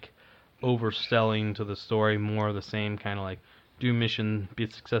nothing like overselling to the story. More of the same, kind of like do mission, be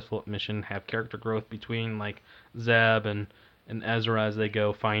successful at mission, have character growth between like Zeb and Ezra as they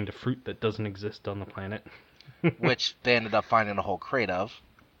go find a fruit that doesn't exist on the planet. Which they ended up finding a whole crate of.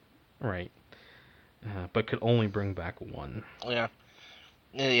 Right. But could only bring back one. Yeah.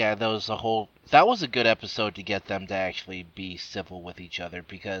 Yeah, that was a good episode to get them to actually be civil with each other,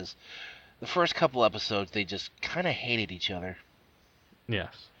 because the first couple episodes they just kind of hated each other.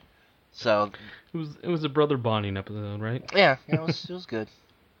 Yes. So it was a brother bonding episode, right? Yeah, it was good.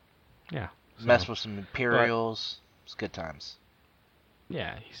 Yeah. So, mess with some Imperials. It's good times.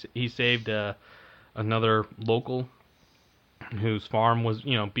 Yeah, he saved another local whose farm was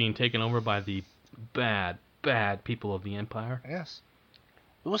being taken over by the bad people of the Empire. Yes.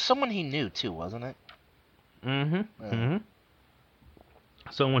 It was someone he knew, too, wasn't it? Mm-hmm. Mm-hmm.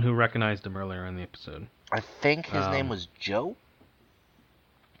 Someone who recognized him earlier in the episode. I think his name was Joe?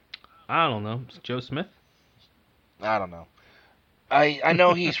 I don't know. Joe Smith? I don't know. I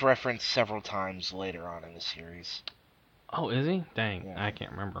know he's referenced several times later on in the series. Oh, is he? Dang, Yeah. I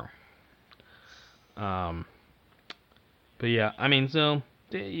can't remember. But yeah, I mean, so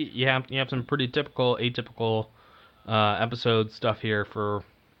you have some pretty atypical episode stuff here for.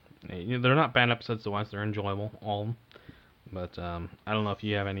 They're not bad episodes to watch. They're enjoyable, all of them. But I don't know if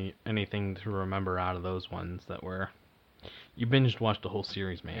you have anything to remember out of those ones that were. You binged watched the whole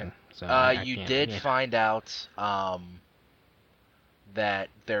series, man. So you did find out that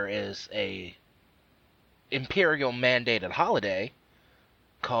there is a Imperial mandated holiday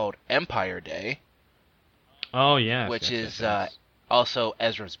called Empire Day. Oh yeah. Which yes, is also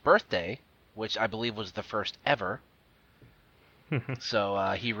Ezra's birthday, which I believe was the first ever.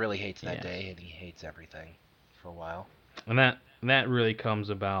 So he really hates that day, and he hates everything for a while. And that really comes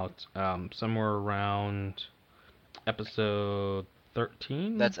about somewhere around episode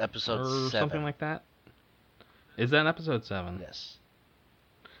 13. That's episode 7. Something like that. Is that episode 7? Yes.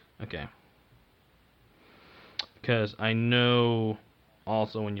 Okay. Because I know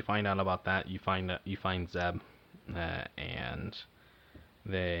also when you find out about that, you find Zeb, and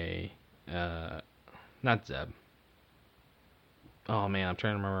they not Zeb. Oh man, I'm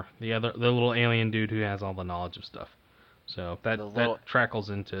trying to remember the little alien dude who has all the knowledge of stuff. So that trackles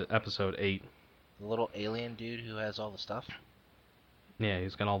into episode 8. The little alien dude who has all the stuff. Yeah,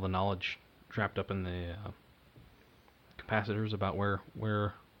 he's got all the knowledge trapped up in the capacitors about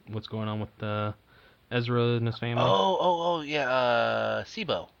what's going on with Ezra and his family. Oh yeah,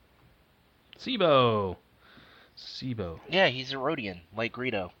 Sibo. Sibo. Yeah, he's a Rhodian, like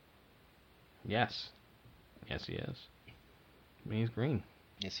Greedo. Yes, he is. I mean, he's green.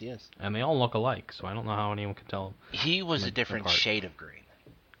 Yes, he is. And they all look alike, so I don't know how anyone could tell. He was a different shade of green.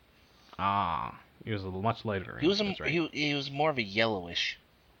 Ah, he was a much lighter. He was he was more of a yellowish,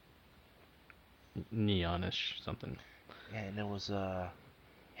 neonish something. Yeah, and it was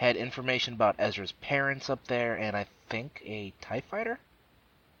had information about Ezra's parents up there, and I think a TIE fighter.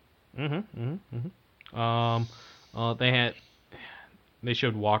 They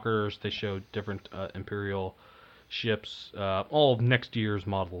showed walkers. They showed different Imperial ships, all of next year's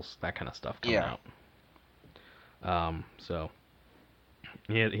models, that kind of stuff coming out. So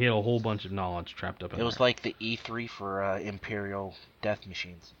he had a whole bunch of knowledge trapped up in it. It was like the E3 for Imperial death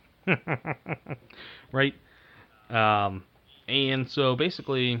machines. Right. And so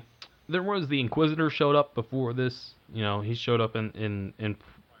basically, there was the Inquisitor showed up before this. He showed up in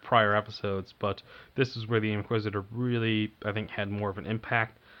prior episodes, but this is where the Inquisitor really, I think, had more of an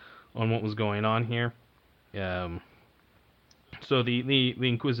impact on what was going on here. So the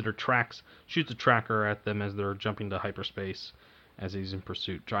Inquisitor shoots a tracker at them as they're jumping to hyperspace, as he's in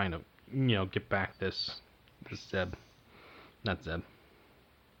pursuit, trying to get back this Zeb, not Zeb.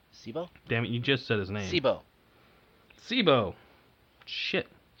 Sibo? Damn it! You just said his name. Sibo. Sibo. Shit.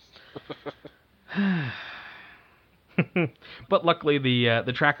 But luckily,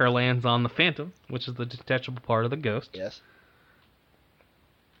 the tracker lands on the Phantom, which is the detachable part of the Ghost. Yes.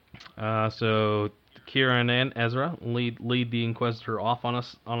 So Kieran and Ezra lead the Inquisitor off on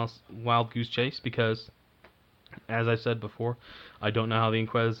a wild goose chase because, as I said before, I don't know how the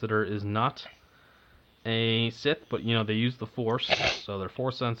Inquisitor is not a Sith, but they use the Force, so they're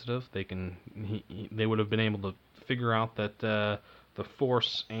Force sensitive. They would have been able to figure out that the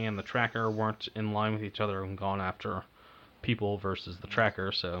Force and the tracker weren't in line with each other and gone after people versus the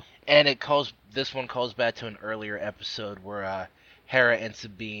tracker. So, and this one calls back to an earlier episode where Hera and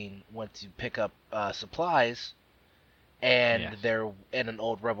Sabine went to pick up supplies, and they're in an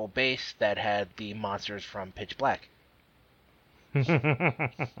old rebel base that had the monsters from Pitch Black.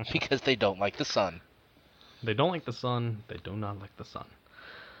 Because they don't like the sun. They don't like the sun. They do not like the sun.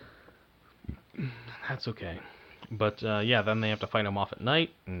 That's okay. But then they have to fight them off at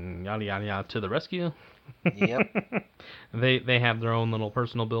night, and yada yada yada to the rescue. Yep. They have their own little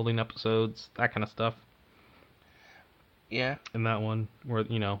personal building episodes, that kind of stuff. Yeah. In that one, where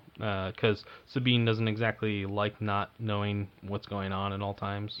because Sabine doesn't exactly like not knowing what's going on at all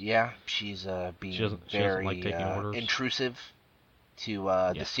times. Yeah, she's being she doesn't like taking orders. Intrusive to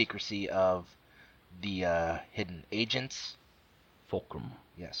the secrecy of the hidden agents. Fulcrum.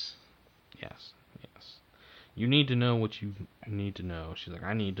 Yes. Yes. You need to know what you need to know. She's like,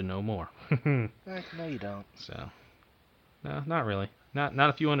 I need to know more. No, you don't. So, no, not really. Not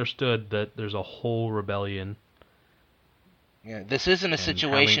if you understood that there's a whole rebellion. Yeah, this isn't a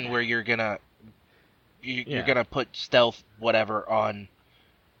situation where you're gonna put stealth whatever on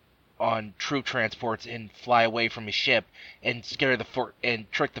troop transports and fly away from a ship and scare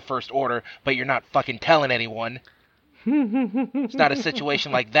and trick the First Order, but you're not fucking telling anyone. It's not a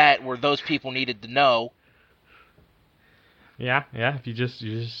situation like that where those people needed to know. Yeah. If you just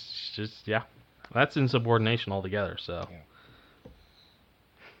that's insubordination altogether. So.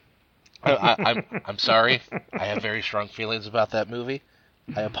 Yeah. I'm sorry. I have very strong feelings about that movie.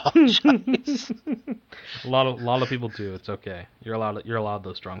 I apologize. A lot of people do. It's okay. You're allowed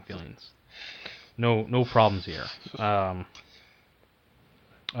those strong feelings. No problems here. I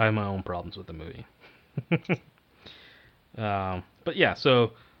have my own problems with the movie. But yeah,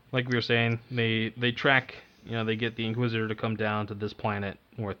 so like we were saying, they track. They get the Inquisitor to come down to this planet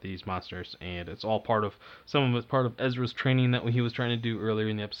with these monsters, and it's all some of it's part of Ezra's training that he was trying to do earlier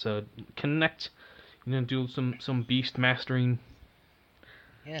in the episode. Connect, do some beast mastering.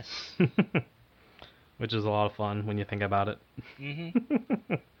 Yes. Which is a lot of fun when you think about it.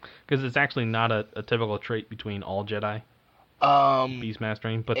 Mm-hmm. Because it's actually not a typical trait between all Jedi. Beast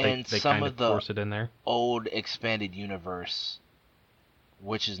mastering, but they kind of force it in there. Old expanded universe,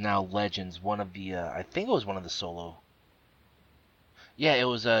 which is now Legends, one of the I think it was one of the Solo. Yeah, it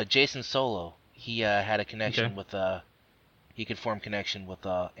was Jason Solo. He had a connection with he could form connection with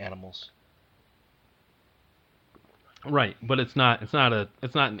animals. Right, but it's not an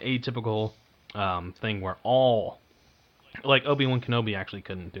atypical thing where all, like Obi-Wan Kenobi actually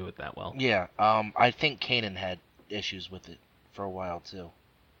couldn't do it that well. Yeah, I think Kanan had issues with it for a while too.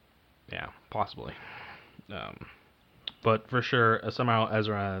 Yeah, possibly. But for sure, somehow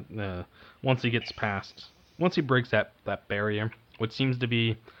Ezra, once he breaks that barrier, which seems to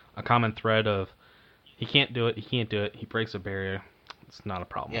be a common thread of, he can't do it, he breaks a barrier, it's not a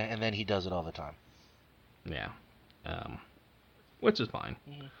problem. Yeah, and then he does it all the time. Yeah. Which is fine.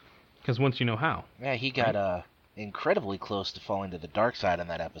 Because once you know how. Yeah, he got incredibly close to falling to the dark side in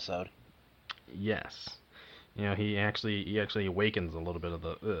that episode. Yes. He actually awakens a little bit of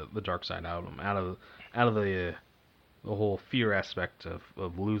the dark side out of him, out of the whole fear aspect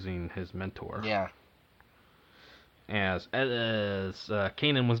of losing his mentor. Yeah. As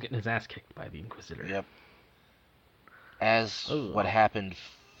Kanan was getting his ass kicked by the Inquisitor. Yep. As what happened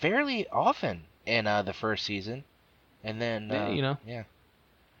fairly often in the first season, and then yeah.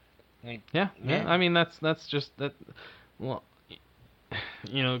 I mean that's just that. Well,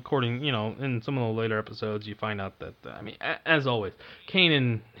 according in some of the later episodes, you find out that as always,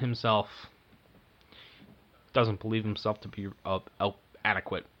 Kanan himself doesn't believe himself to be a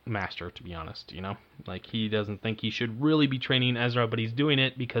adequate master, to be honest. Like he doesn't think he should really be training Ezra, but he's doing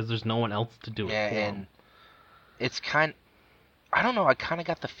it because there's no one else to do it. Yeah, and it's I don't know. I kind of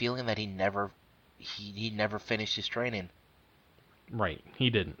got the feeling that he never finished his training. Right, he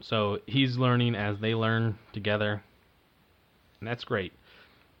didn't. So he's learning as they learn together, and that's great.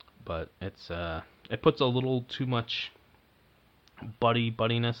 But it puts a little too much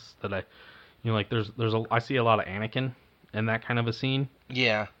buddiness that like I see a lot of Anakin in that kind of a scene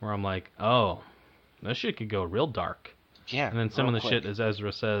Yeah. where I'm like, oh, this shit could go real dark. Yeah. And then some of real the quick. shit, as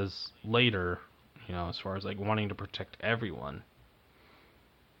Ezra says later, as far as like wanting to protect everyone.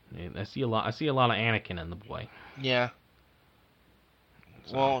 I see a lot of Anakin in the boy. Yeah.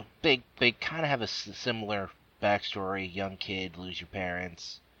 So, Well, they kind of have a similar backstory. Young kid, lose your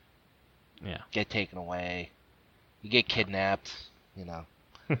parents, yeah. get taken away, you get kidnapped.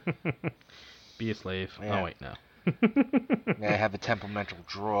 Be a slave. Yeah. Oh wait, no. Yeah, have a temperamental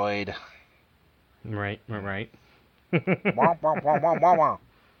droid. Right. Wah, wah, wah, wah, wah, wah.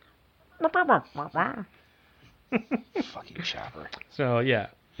 Fucking Chopper. So yeah,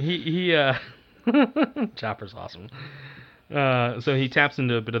 he Chopper's awesome. So he taps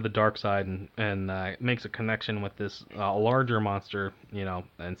into a bit of the dark side and makes a connection with this larger monster.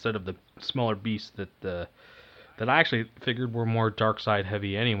 Instead of the smaller beasts that I actually figured were more dark side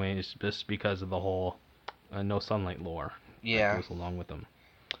heavy anyways, just because of the whole no sunlight lore that goes along with them.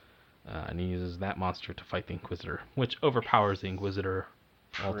 And he uses that monster to fight the Inquisitor, which overpowers the Inquisitor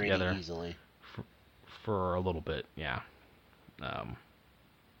altogether. Pretty easily. For a little bit, yeah.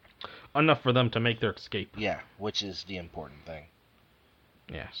 Enough for them to make their escape. Yeah, which is the important thing.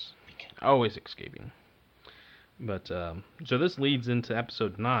 Yes. Always escaping. But, so this leads into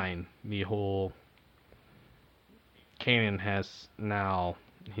episode 9. The whole Kanan has now,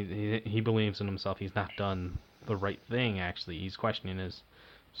 he believes in himself. He's not done the right thing, actually. He's questioning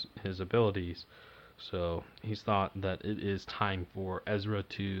his abilities. So he's thought that it is time for Ezra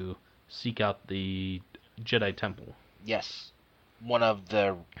to seek out the Jedi Temple. Yes. One of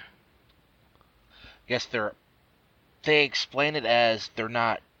the... I guess they explain it as they're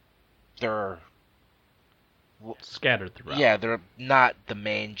scattered throughout. Yeah, they're not the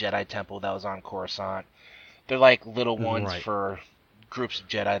main Jedi Temple that was on Coruscant. They're like little ones Right. for groups of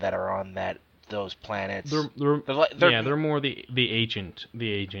Jedi that are on those planets. They're more the ancient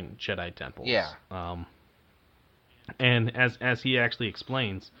Jedi temples. Yeah. And as he actually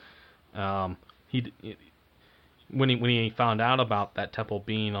explains, when he found out about that temple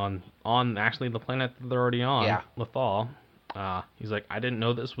being on actually the planet that they're already on, Yeah. Lothal, he's like, I didn't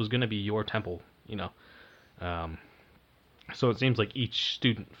know this was gonna be your temple, So it seems like each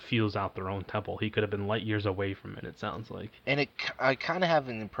student feels out their own temple. He could have been light years away from it. It sounds like. And I kind of have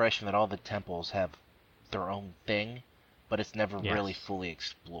an impression that all the temples have their own thing, but it's never really fully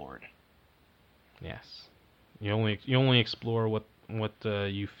explored. Yes. You only explore what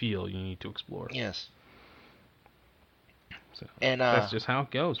you feel you need to explore. Yes. So And that's just how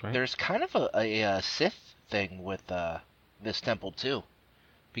it goes, right? there's kind of a Sith thing with this temple too,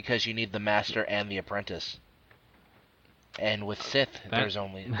 because you need the master and the apprentice. And with Sith, there's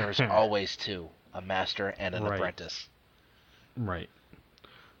always two, a master and an apprentice. Right.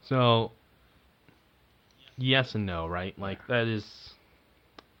 So yes and no, right? Like that is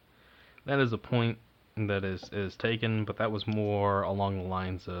a point that is taken, but that was more along the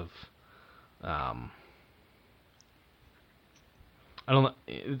lines of I don't know.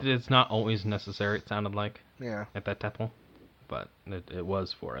 It's not always necessary. It sounded like at that temple, but it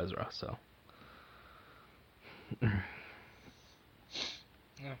was for Ezra. So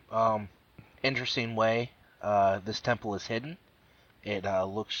interesting way. This temple is hidden. It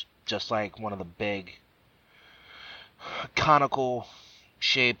looks just like one of the big conical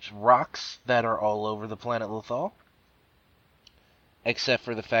shaped rocks that are all over the planet Lothal. Except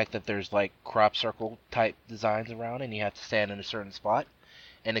for the fact that there's like crop circle type designs around and you have to stand in a certain spot.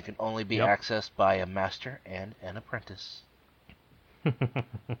 And it can only be accessed by a master and an apprentice.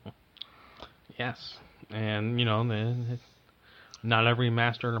 Yes. And, not every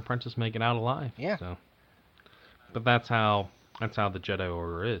master and apprentice make it out alive. Yeah. So. But that's how the Jedi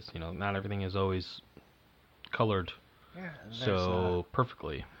Order is. Not everything is always colored so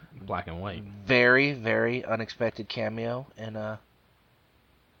perfectly black and white. Very, very unexpected cameo in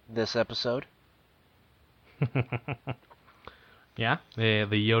this episode. Yeah? The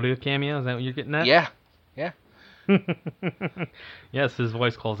Yoda cameo, is that what you're getting at? Yeah. Yes, his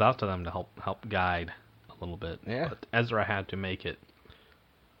voice calls out to them to help guide a little bit. Yeah. But Ezra had to make it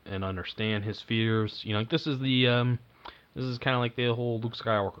and understand his fears. This is kind of like the whole Luke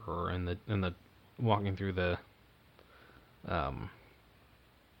Skywalker and the walking through the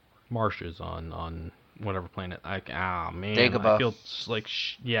marshes on whatever planet. Man, Dagobah. I feel like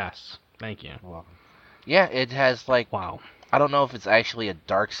yes. Thank you. You're welcome. Yeah, it has like Wow. I don't know if it's actually a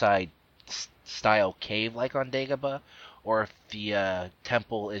dark side style cave like on Dagobah, or if the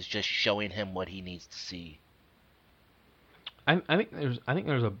temple is just showing him what he needs to see. I think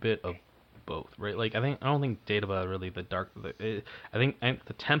there's a bit of both, right? Like I don't think Databa really the dark. I think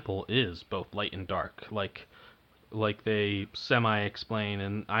the temple is both light and dark, like they semi explain.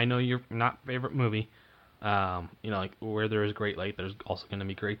 And I know your not favorite movie, like where there is great light, there's also going to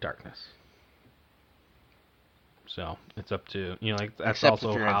be great darkness. So it's up to like that's Except also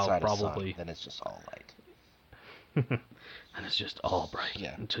if you're how inside probably a sun, then it's just all light. and it's just all bright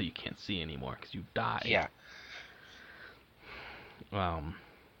Yeah. until you can't see anymore because you die. Yeah.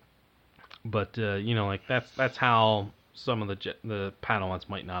 But like that's how some of the Padawans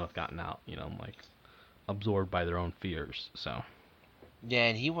might not have gotten out. Like absorbed by their own fears. So. Yeah,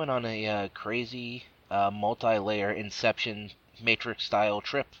 and he went on a crazy multi-layer Inception Matrix-style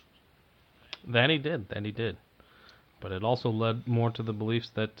trip. That he did. But it also led more to the beliefs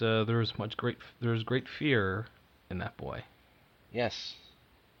that there's great fear in that boy. Yes,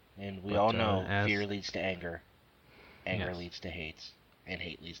 and we all know fear leads to anger. Anger Yes. leads to hate, and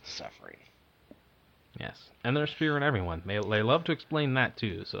hate leads to suffering. Yes, and there's fear in everyone. They love to explain that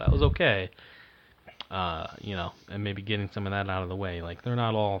too, so that was okay. And maybe getting some of that out of the way. Like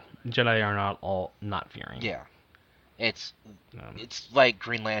Jedi are not all not fearing. Yeah, it's like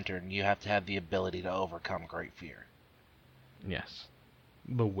Green Lantern. You have to have the ability to overcome great fear. Yes,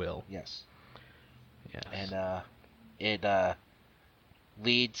 the will. Yes. Yes. And it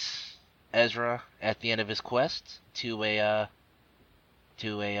leads Ezra at the end of his quest to a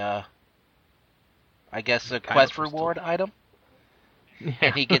I guess a quest reward item. Yeah.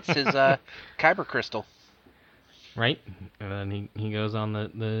 And he gets his Kyber crystal. Right, and then he goes on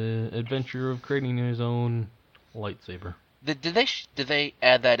the adventure of creating his own lightsaber. Did they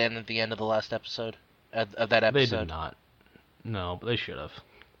add that in at the end of the last episode of that episode? They did not. No, but they should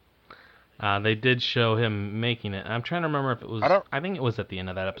have. They did show him making it. I'm trying to remember if it was. I think it was at the end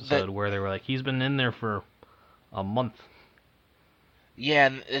of that episode where they were like, he's been in there for a month. Yeah,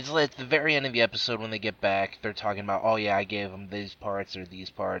 and it's like at the very end of the episode when they get back, they're talking about, oh yeah, I gave him these parts or these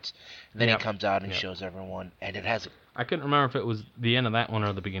parts. And then he comes out and shows everyone, and it has. I couldn't remember if it was the end of that one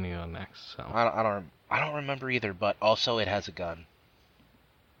or the beginning of the next. So I don't remember either, but also it has a gun.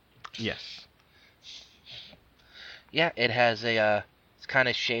 Yes. Yeah, it has a. It's kind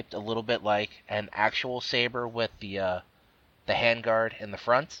of shaped a little bit like an actual saber with the handguard in the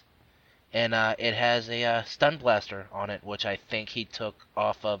front. And it has a stun blaster on it, which I think he took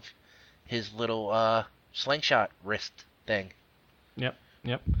off of his little slingshot wrist thing. Yep.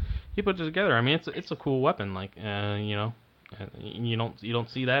 He put it together. I mean, it's a cool weapon. Like you don't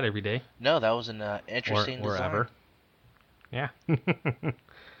see that every day. No, that was an interesting or design. ever. Yeah.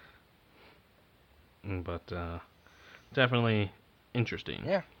 But definitely interesting.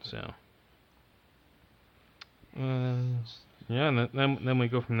 Yeah. So. Yeah, and then we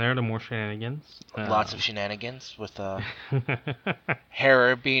go from there to more shenanigans. Lots of shenanigans with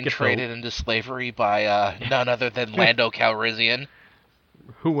Hera being traded into slavery by none other than Lando Calrissian.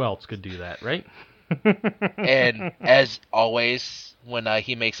 Who else could do that, right? And as always, when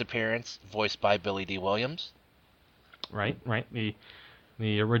he makes appearance, voiced by Billy D. Williams. Right.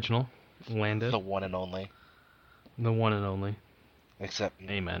 The original Lando. The one and only. The one and only. Except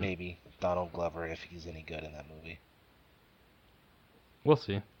Amen. Maybe Donald Glover if he's any good in that movie. We'll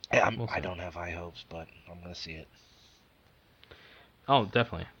see. Yeah, we'll see. I don't have high hopes, but I'm gonna see it. Oh,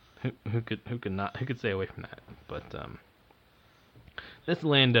 definitely. Who could stay away from that? But this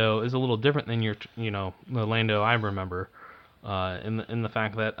Lando is a little different than the Lando I remember. In the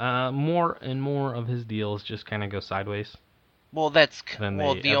fact that more and more of his deals just kind of go sideways. Well, the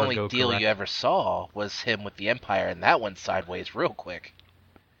only deal correct. You ever saw was him with the Empire, and that went sideways real quick.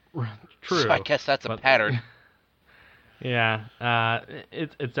 True. So I guess that's a pattern. Yeah,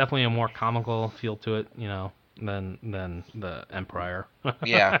 it's definitely a more comical feel to it, than the Empire.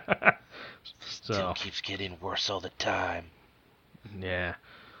 Yeah. Still keeps getting worse all the time. Yeah.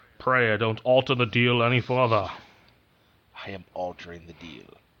 Pray don't alter the deal any further. I am altering the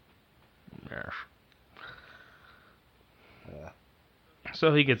deal. Yes.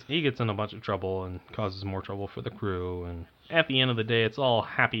 So he gets in a bunch of trouble and causes more trouble for the crew, and at the end of the day, it's all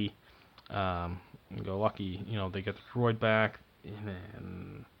happy. Go lucky, they get the droid back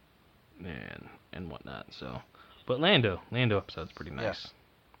and whatnot. So, but Lando episode's pretty nice.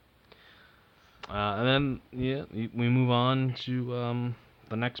 Yeah. And then we move on to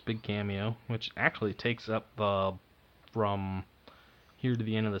the next big cameo, which actually takes up from here to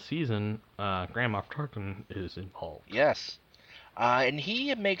the end of the season. Grand Moff Tarkin is involved. Yes, and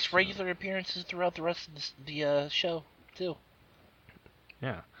he makes regular appearances throughout the rest of the show too.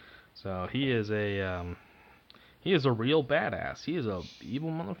 Yeah. So he is He is a real badass. He is a evil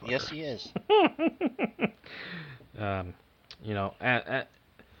motherfucker. Yes, he is. You know,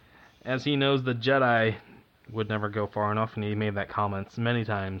 as he knows the Jedi would never go far enough, and he made that comment many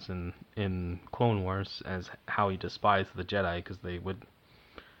times in Clone Wars as how he despised the Jedi because they would,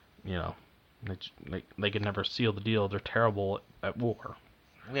 you know, they could never seal the deal. They're terrible at war.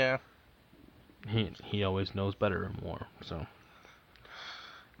 Yeah. He always knows better in war. So,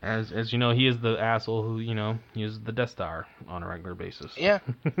 as you know, he is the asshole who, you know, uses the Death Star on a regular basis. Yeah.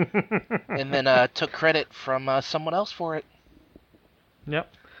 And then took credit from someone else for it.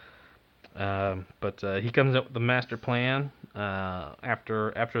 Yep. But he comes up with the master plan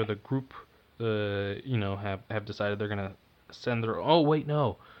after the group, you know, have decided they're gonna send their. Oh wait,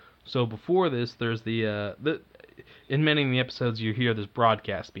 no. So before this, there's the in many of the episodes you hear this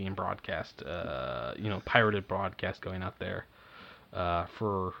broadcast being broadcast, you know, pirated broadcast going out there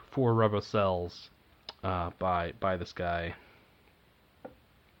for 4 rebel cells by this guy.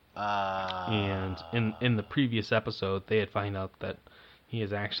 And in the previous episode, they had found out that he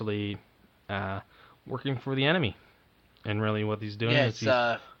is actually working for the enemy, and really what he's doing is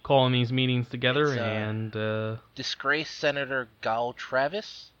he's calling these meetings together and disgraced Senator Gal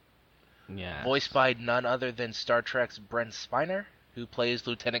Travis. Yeah. Voiced by none other than Star Trek's Brent Spiner, who plays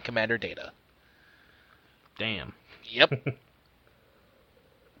Lieutenant Commander Data. Damn. Yep.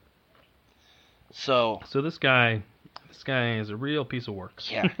 So this guy is a real piece of work.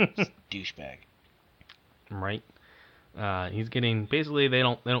 Yeah, douchebag. Right. He's getting basically they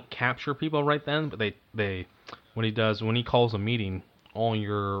don't capture people right then, but they what he does when he calls a meeting, all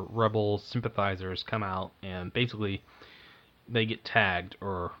your rebel sympathizers come out and basically they get tagged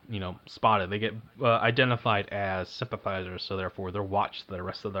or, you know, spotted. They get identified as sympathizers, so therefore they're watched the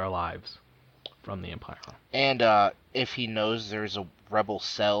rest of their lives from the Empire. And if he knows there's a rebel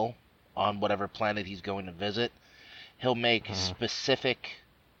cell on whatever planet he's going to visit, he'll make specific.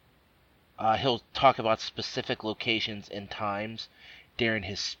 He'll talk about specific locations and times during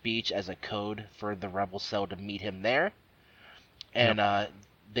his speech as a code for the rebel cell to meet him there, and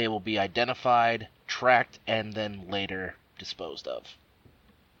they will be identified, tracked, and then later disposed of.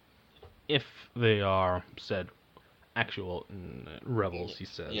 If they are said actual rebels, he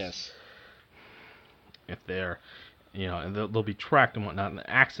says. Yes. If they're, you know, and they'll be tracked and whatnot, and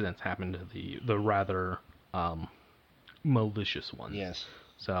accidents happen to the rather malicious ones. Yes.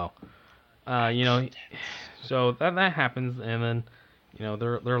 So, you know, so that happens, and then, you know,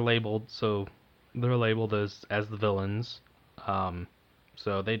 they're labeled. So they're labeled as the villains.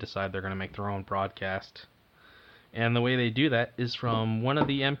 So they decide they're going to make their own broadcast. And the way they do that is from one of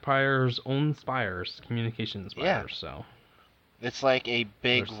the Empire's own spires, communication spires. Yeah. So it's like a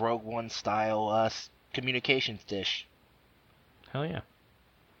big Rogue One style communications dish. Hell yeah.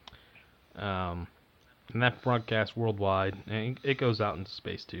 And that broadcasts worldwide. And it goes out into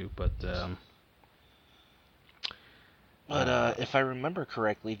space too, but if I remember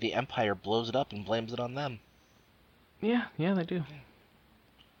correctly, the Empire blows it up and blames it on them. Yeah, they do.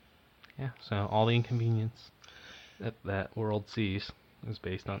 Yeah, so all the inconvenience that world sees is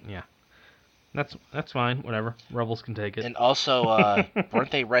based on, yeah. That's fine, whatever. Rebels can take it. And also, weren't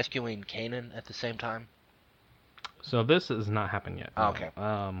they rescuing Kanan at the same time? So this has not happened yet. Oh, okay.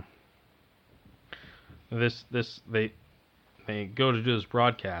 They go to do this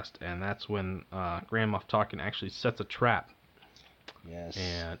broadcast, and that's when Grand Moff Tarkin actually sets a trap. Yes.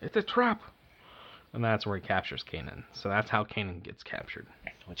 And it's a trap. And that's where he captures Kanan. So that's how Kanan gets captured.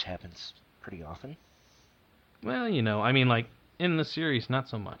 Which happens pretty often. Well, you know, I mean, like, in the series, not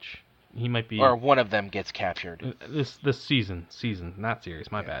so much. He might be... Or one of them gets captured. This season, not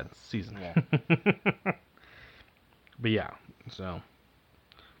series, my bad, season. Yeah. But yeah, so...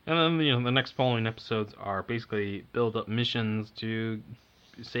 And then, you know, the next following episodes are basically build up missions to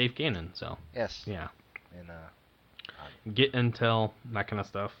save Kanan, so... Yes. Yeah. And, get intel, that kind of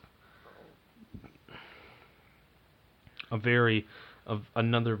stuff.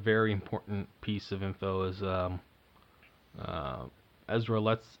 Another very important piece of info is Ezra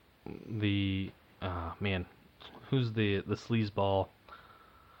lets the who's the sleazeball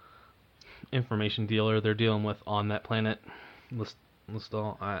information dealer they're dealing with on that planet.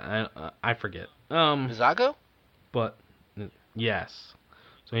 Listal, I forget. Zago? But yes,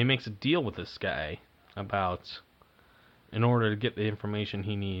 so he makes a deal with this guy about in order to get the information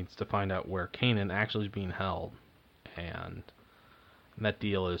he needs to find out where Kanan actually is being held. And that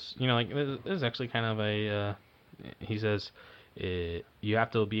deal is, you know, like, this is actually kind of a, he says, you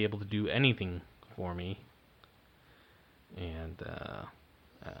have to be able to do anything for me. And,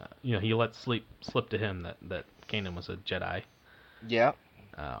 you know, he lets slip to him that Kanan was a Jedi. Yeah.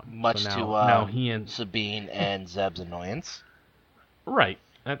 Much so to now he and Sabine and Zeb's annoyance. right.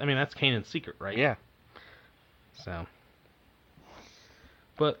 I mean, that's Kanan's secret, right? Yeah. So,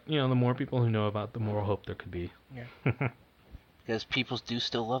 but the more people who know about, it, the more hope there could be. Yeah. Because people do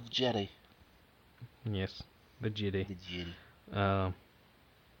still love Jedi. Yes, the Jedi. The Jedi.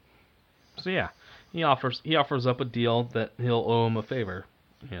 So yeah, he offers up a deal that he'll owe him a favor,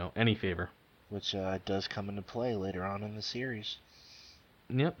 any favor. Which does come into play later on in the series.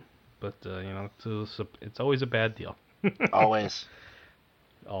 Yep, but it's always a bad deal. Always.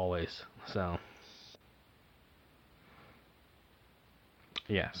 Always. So.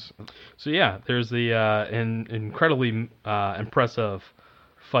 Yes. So yeah, there's the incredibly impressive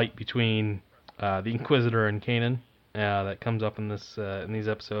fight between the Inquisitor and Kanan that comes up in these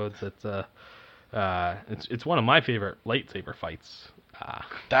episodes. It's one of my favorite lightsaber fights.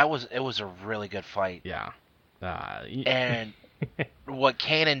 It was a really good fight. Yeah. And what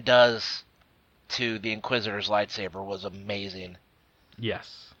Kanan does to the Inquisitor's lightsaber was amazing.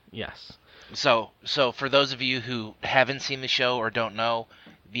 Yes. So for those of you who haven't seen the show or don't know,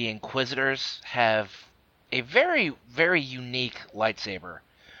 the Inquisitors have a very, very unique lightsaber.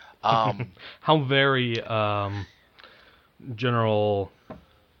 How very General.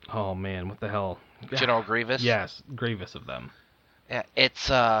 Oh man, what the hell? General Grievous. Yes, Grievous of them. Yeah, it's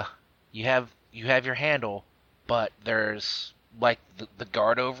you have your handle, but there's like the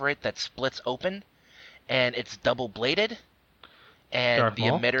guard over it that splits open, and it's double bladed. And Darth the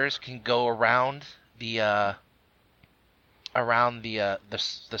Maul? emitters can go around the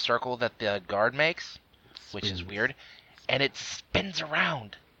circle that the guard makes, which is weird, and it spins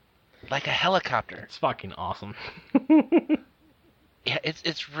around like a helicopter. It's fucking awesome. Yeah,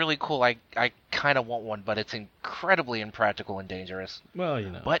 it's really cool. I kind of want one, but it's incredibly impractical and dangerous. Well,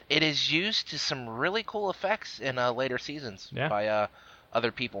 But it is used to some really cool effects in later seasons by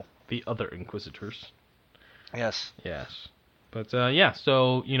other people. The other Inquisitors. Yes. Yes. But so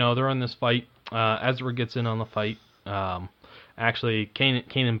they're in this fight. Ezra gets in on the fight. Actually,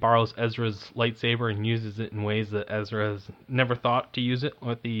 Kanan borrows Ezra's lightsaber and uses it in ways that Ezra has never thought to use it,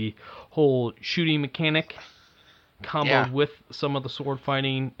 with the whole shooting mechanic comboed with some of the sword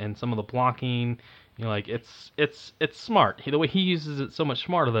fighting and some of the blocking. It's smart. The way he uses it so much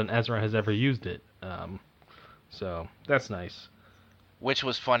smarter than Ezra has ever used it. So that's nice. Which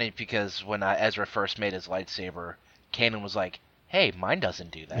was funny because when Ezra first made his lightsaber, Kanan was like, "Hey, mine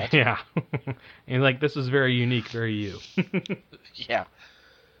doesn't do that." Yeah. And this is very unique, very you. Yeah.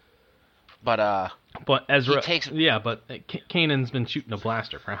 But Ezra he takes... but Kanan's been shooting a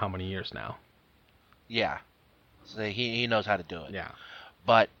blaster for how many years now? Yeah. So he knows how to do it. Yeah.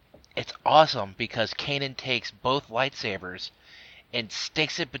 But it's awesome because Kanan takes both lightsabers and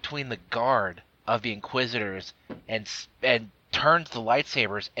sticks it between the guard of the Inquisitors and turns the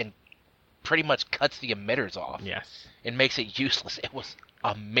lightsabers and pretty much cuts the emitters off. Yes. And makes it useless. It was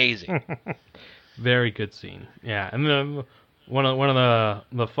amazing. Very good scene. Yeah, and then one of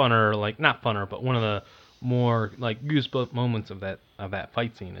the funner, not funner, but one of the more goosebump moments of that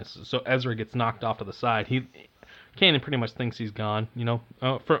fight scene is so Ezra gets knocked off to the side. Kanan pretty much thinks he's gone,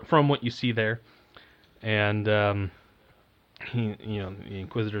 from what you see there, and the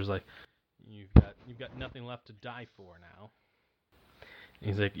Inquisitor's like, you've got nothing left to die for now.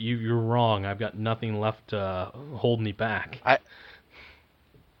 He's like, you're wrong. I've got nothing left to hold me back.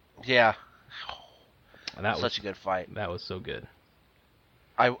 Yeah. That was such a good fight. That was so good.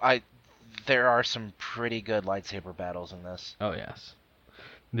 There are some pretty good lightsaber battles in this. Oh yes.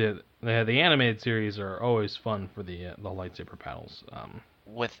 The animated series are always fun for the lightsaber battles.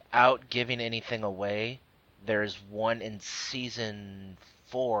 Without giving anything away, there's one in season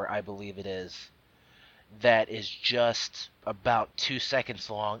 4, I believe it is, that is just about 2 seconds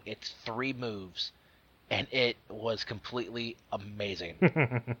long. It's 3 moves, and it was completely amazing.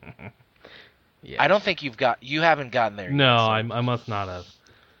 Yeah. I don't think you haven't gotten there yet. No, so. I must not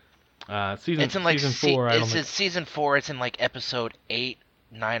have. Season 4. It's in season 4. It's in episode 8,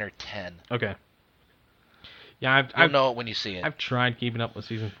 9, or 10. Okay. Yeah, You'll know it when you see it. I've tried keeping up with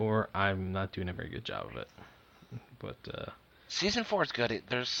season 4. I'm not doing a very good job of it. But season 4 is good.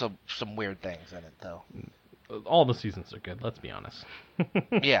 There's some weird things in it though. All the seasons are good. Let's be honest.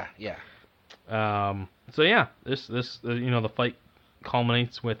 Yeah. So yeah, this the fight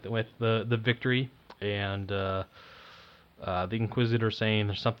culminates with the victory, and the Inquisitor saying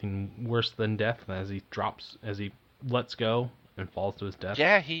there's something worse than death as he lets go and falls to his death.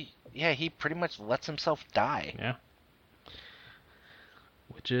 Yeah, he pretty much lets himself die. Yeah.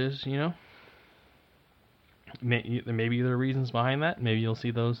 Which is, maybe there are reasons behind that. Maybe you'll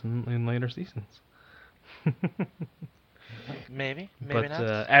see those in later seasons. Maybe But not.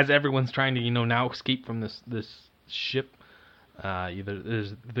 as everyone's trying to, now escape from this ship, either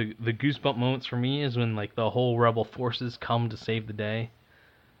there's the goosebump moments for me is when like the whole rebel forces come to save the day.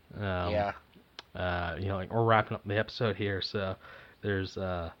 Yeah. Like we're wrapping up the episode here, so there's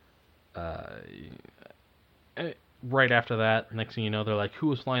right after that, next thing you know, they're like, "Who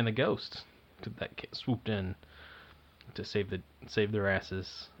was flying the ghost?" That swooped in to save their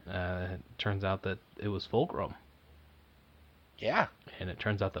asses. Turns out that it was Fulcrum. Yeah. And it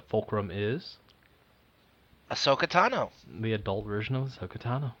turns out that Fulcrum is Ahsoka Tano. the adult version of Ahsoka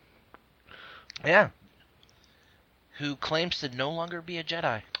Tano. Yeah. Who claims to no longer be a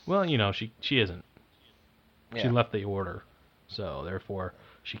Jedi. Well, she isn't. Yeah. She left the Order, so therefore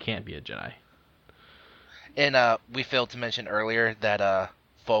she can't be a Jedi. And we failed to mention earlier that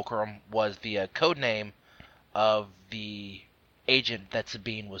Fulcrum was the code name of the agent that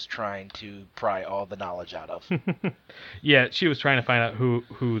Sabine was trying to pry all the knowledge out of. Yeah, she was trying to find out who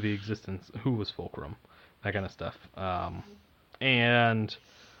was Fulcrum, that kind of stuff.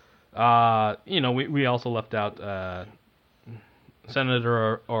 We also left out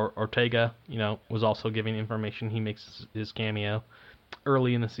Senator Ortega. Was also giving information. He makes his cameo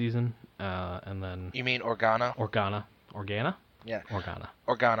early in the season, and then You mean Organa? Organa? Yeah.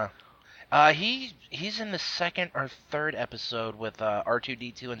 Organa. He's in the second or third episode with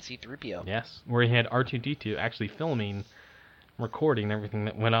R2D2 and C3PO. Yes, where he had R2D2 actually recording everything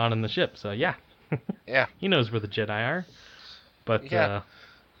that went on in the ship. So yeah, Yeah. he knows where the Jedi are. But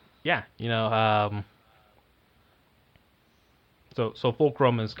So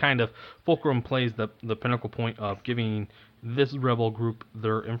Fulcrum plays the pinnacle point of giving this rebel group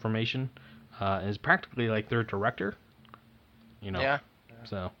their information. Is practically like their director. Yeah.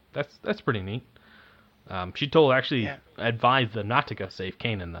 So that's pretty neat. She advised them not to go save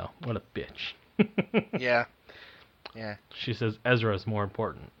Kanan though. What a bitch. Yeah. Yeah. She says Ezra's more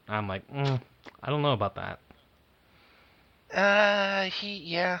important. I'm like, I don't know about that.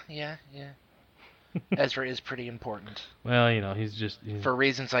 Yeah. Ezra is pretty important. Well, he's for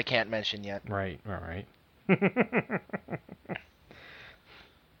reasons I can't mention yet. Right.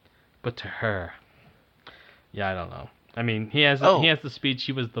 But to her, yeah, I don't know. I mean, he has the speech.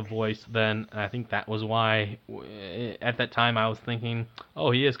 She was the voice then. And I think that was why, at that time, I was thinking,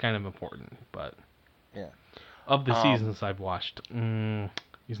 oh, he is kind of important. But yeah, of the seasons I've watched,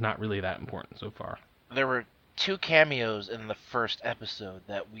 he's not really that important so far. There were 2 cameos in the first episode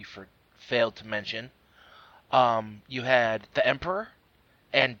that we failed to mention. You had the Emperor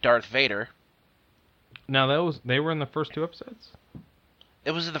and Darth Vader. Now they were in the first 2 episodes?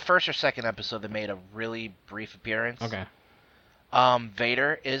 It was in the first or second episode that made a really brief appearance. Okay.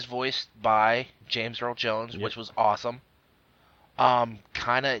 Vader is voiced by James Earl Jones, which was awesome.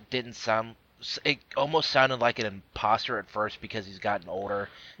 Kind of didn't sound... It almost sounded like an imposter at first because he's gotten older.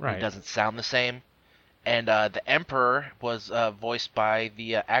 Right. He doesn't sound the same. And the Emperor was voiced by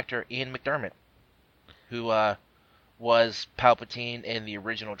the actor Ian McDiarmid, who was Palpatine in the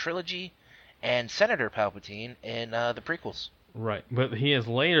original trilogy and Senator Palpatine in the prequels. Right, but he has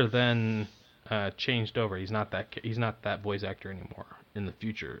later then changed over. He's not that voice actor anymore in the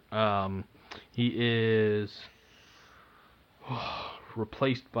future. He is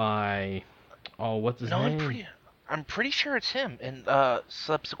replaced by what's his name? I'm pretty sure it's him in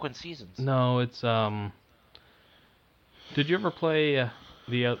subsequent seasons. No, it's Did you ever play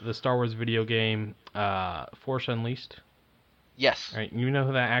the Star Wars video game Force Unleashed? Yes. Right, you know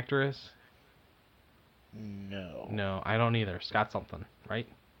who that actor is? No. No, I don't either. Scott something, right?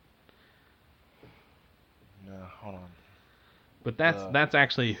 No, hold on. But that's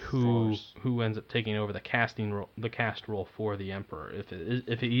actually who ends up taking over the cast role for the Emperor,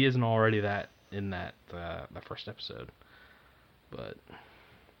 if he isn't already that in that the first episode. But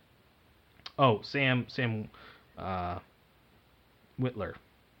Sam Witwer.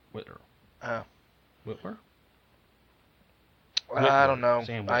 Oh. Witwer? I don't know.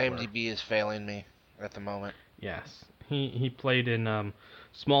 Sam Witwer. IMDb is failing me at the moment. Yes, he played in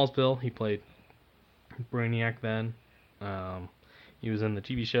Smallsville. He played Brainiac then. He was in the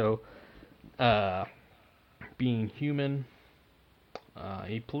TV show Being Human.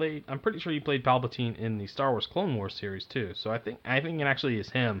 I'm pretty sure he played Palpatine in the Star Wars Clone Wars series too. So I think it actually is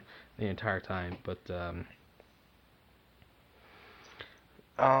him the entire time. But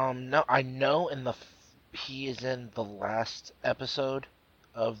no, I know he is in the last episode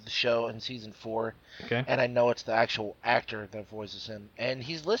of the show in season 4. Okay. And I know it's the actual actor that voices him, and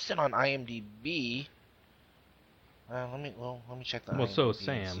he's listed on IMDb. Let me check that. Well, so is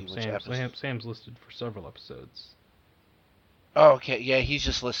Sam. Sam's listed for several episodes. Oh, okay. Yeah, he's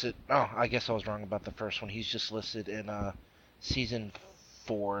just listed. Oh, I guess I was wrong about the first one. He's just listed in season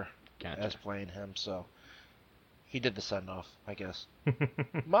 4 Gotcha. as playing him. So he did the send off, I guess.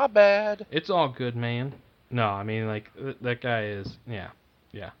 My bad. It's all good, man. No, I mean, like, that guy is, yeah.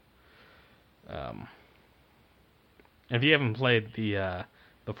 If you haven't played the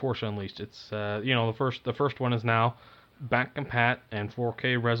Force Unleashed, it's, the first one is now back compat and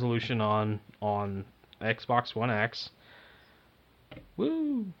 4K resolution on Xbox One X.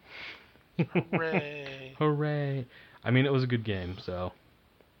 Woo! Hooray. Hooray! I mean, it was a good game, so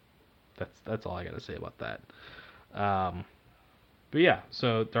that's all I gotta say about that. But yeah,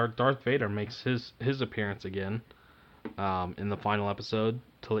 so Darth Vader makes his appearance again in the final episode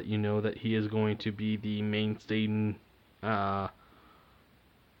to let you know that he is going to be the mainstay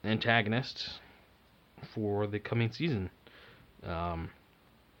antagonist for the coming season.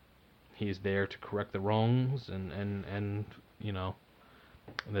 He's there to correct the wrongs and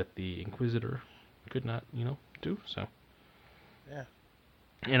that the Inquisitor could not do so. Yeah.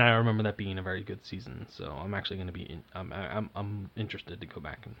 And I remember that being a very good season, so I'm actually going to be I'm interested to go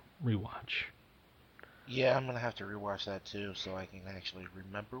back and rewatch. Yeah, I'm gonna have to rewatch that too, so I can actually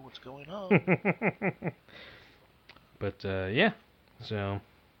remember what's going on. But yeah, so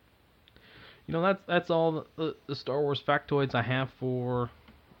that's all the Star Wars factoids I have for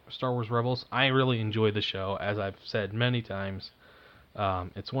Star Wars Rebels. I really enjoy the show, as I've said many times.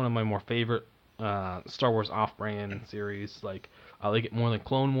 It's one of my more favorite Star Wars off-brand series. Like, I like it more than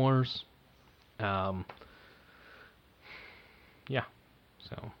Clone Wars. Yeah,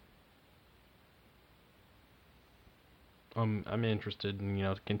 so I'm interested in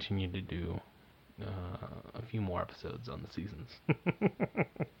to continue to do a few more episodes on the seasons.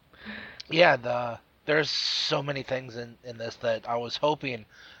 Yeah, there's so many things in this that I was hoping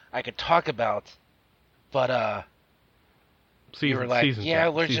I could talk about, but you were like, yeah,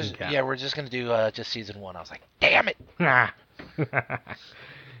 we're just gonna do just season 1. I was like, damn it.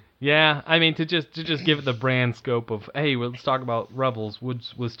 Yeah, I mean to just give it the brand scope of, hey, let's talk about Rebels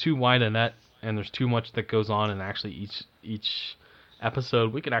was too wide a net, and there's too much that goes on in actually each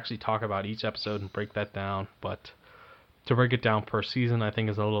episode. We could actually talk about each episode and break that down, but to break it down per season, I think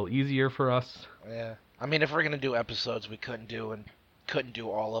is a little easier for us. Yeah, I mean, if we're gonna do episodes, we couldn't do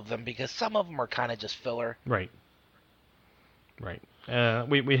all of them because some of them are kind of just filler. Right.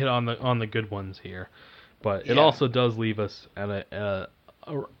 We hit on the good ones here, but it also does leave us at a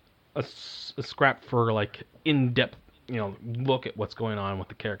scrap for like in-depth look at what's going on with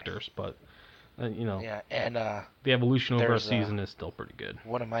the characters. But yeah, and the evolution over a season is still pretty good.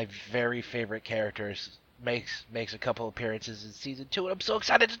 One of my very favorite characters makes a couple appearances in season 2, and I'm so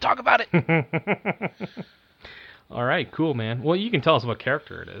excited to talk about it. All right, cool, man. Well, you can tell us what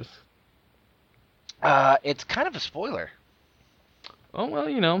character it is. It's kind of a spoiler. Oh,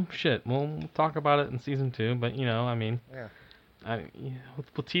 well, shit. We'll talk about it in season 2, but I mean, yeah.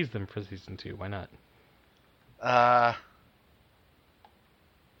 We'll tease them for season 2. Why not?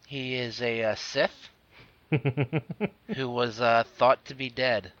 He is a Sith who was thought to be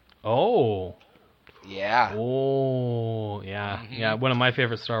dead. Oh. Yeah. Oh, yeah. Mm-hmm. Yeah, one of my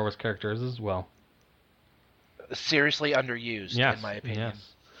favorite Star Wars characters as well. Seriously underused, in my opinion.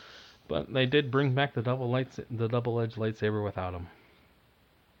 Yes. But they did bring back the double-edged lightsaber without him.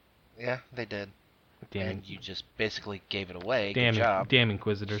 Yeah, they did. And you just basically gave it away. Good job. Damn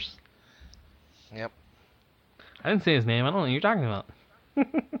Inquisitors. Yep. I didn't say his name. I don't know what you're talking about.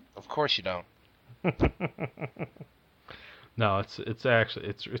 Of course you don't. No, it's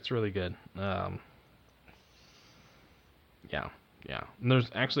actually really good. Yeah. And there's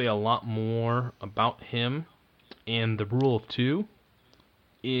actually a lot more about him and the Rule of Two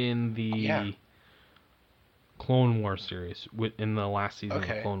in the Clone Wars series, in the last season of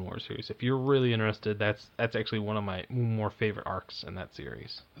the Clone Wars series. If you're really interested, that's actually one of my more favorite arcs in that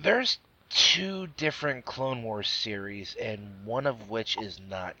series. There's 2 different Clone Wars series, and one of which is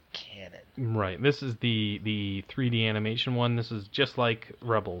not canon. Right. This is the 3D animation one. This is just like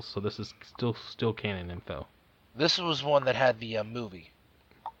Rebels, so this is still canon info. This was one that had the movie.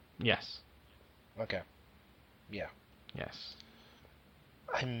 Yes. Okay. Yeah. Yes.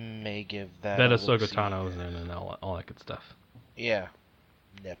 I may give that. That Ahsoka Tano's in and all that good stuff. Yeah.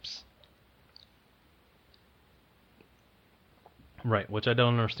 Nips. Right, which I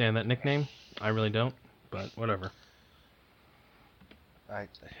don't understand that nickname. I really don't, but whatever. Who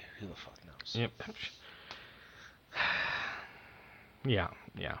the fuck knows? Yep. Yeah.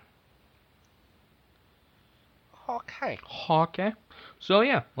 Okay. So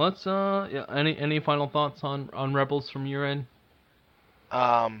yeah, let's any final thoughts on Rebels from your end?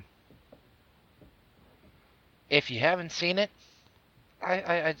 If you haven't seen it,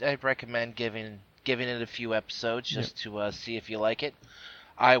 I'd recommend giving it a few episodes Yep. just to see if you like it.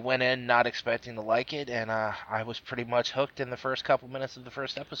 I went in not expecting to like it, and I was pretty much hooked in the first couple minutes of the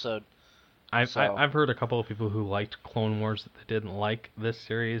first episode. I've heard a couple of people who liked Clone Wars that they didn't like this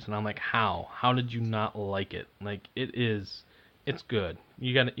series, and I'm like, how? How did you not like it? Like, it's good.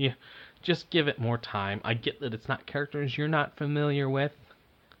 You just give it more time. I get that it's not characters you're not familiar with,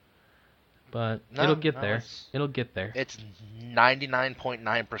 but it'll get there. It'll get there. It's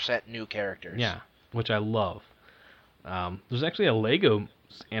 99.9% new characters. Yeah, which I love. There's actually a Lego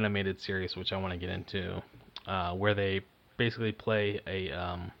animated series which I want to get into, where they basically play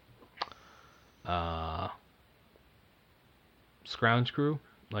a scrounge crew,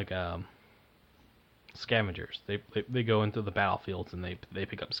 like scavengers. They go into the battlefields and they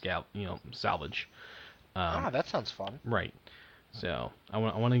pick up salvage. That sounds fun. Right. So I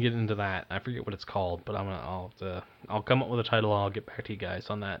want to get into that. I forget what it's called, but I'll come up with a title. And I'll get back to you guys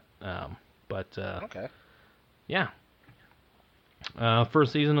on that. Okay. Yeah.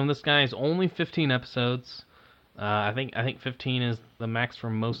 First season of this guy is only 15 episodes. I think 15 is the max for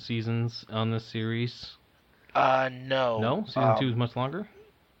most seasons on this series. No. No, season 2 is much longer.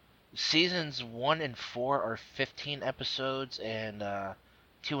 Seasons 1 and 4 are 15 episodes, and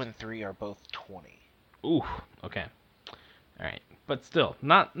 2 and 3 are both 20. Ooh, okay. All right, but still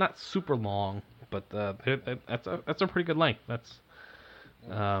not super long. But that's a pretty good length. That's.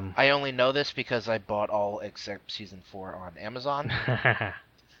 I only know this because I bought all except season 4 on Amazon.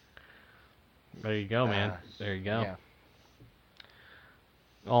 There you go, man. There you go. Yeah.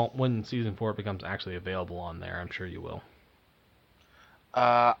 Well, when season 4 becomes actually available on there, I'm sure you will.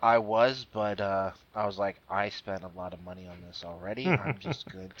 I was, but I was like, I spent a lot of money on this already. I'm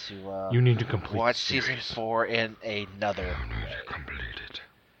just going to you need to complete watch the series. season 4 in another way. Complete it.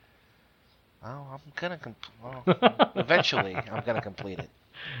 Oh, I'm gonna eventually, I'm gonna complete it.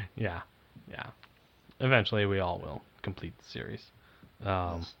 Yeah. Eventually, we all will complete the series.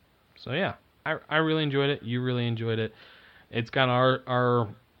 Yes. So yeah, I really enjoyed it. You really enjoyed it. It's got our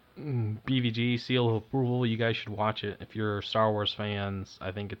BVG seal of approval. You guys should watch it if you're Star Wars fans.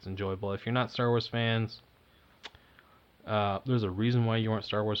 I think it's enjoyable. If you're not Star Wars fans, there's a reason why you aren't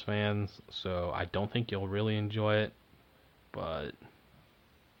Star Wars fans. So I don't think you'll really enjoy it. But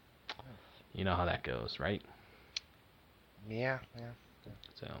you know how that goes, right? Yeah.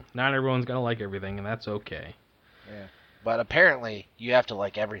 So not everyone's gonna like everything, and that's okay. Yeah. But apparently, you have to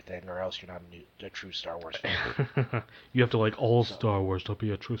like everything, or else you're not a true Star Wars fan. You have to like all Star Wars to be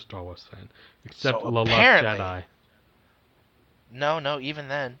a true Star Wars fan, except So The Last apparently- Jedi. No, even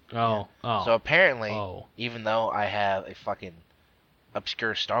then. Oh. So apparently, Oh. even though I have a fucking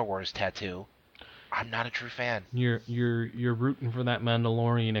obscure Star Wars tattoo, I'm not a true fan. You're rooting for that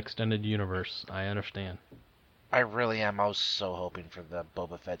Mandalorian extended universe. I understand. I really am. I was so hoping for the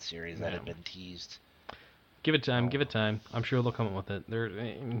Boba Fett series that had Yeah. been teased. Give it time. Oh. Give it time. I'm sure they'll come up with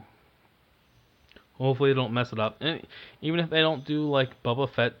it. Hopefully they don't mess it up. And even if they don't do like Boba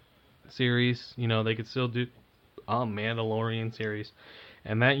Fett series, they could still do a Mandalorian series.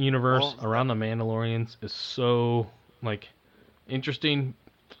 And that universe around the Mandalorians is so interesting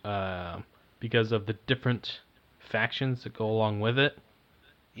because of the different factions that go along with it.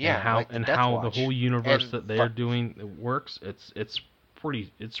 Yeah, and Death how Watch. the whole universe And that they're doing works. It's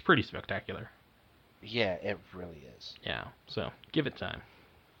pretty spectacular. Yeah, it really is. Yeah. So give it time.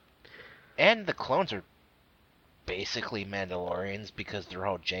 And the clones are basically Mandalorians because they're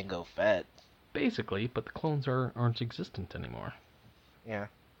all Jango Fett. Basically, but the clones aren't existent anymore. Yeah.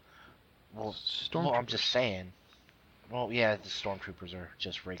 Well, Stormtroopers. I'm just saying. Well, yeah, the stormtroopers are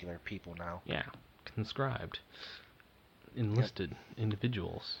just regular people now. Yeah, conscribed, enlisted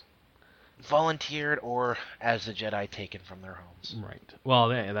individuals. Volunteered or as the Jedi taken from their homes. Right.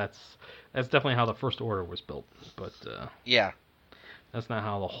 Well, yeah, that's definitely how the First Order was built, but Yeah. that's not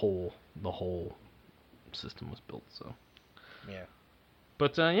how the whole system was built. So. Yeah.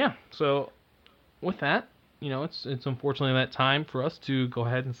 But yeah, so with that, it's unfortunately that time for us to go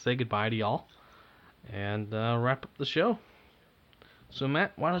ahead and say goodbye to y'all and wrap up the show. So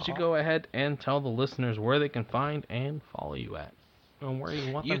Matt, why don't you go ahead and tell the listeners where they can find and follow you at, and where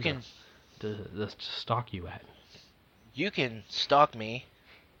you want them to stalk you at. You can stalk me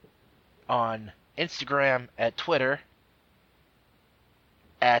on Instagram, at Twitter,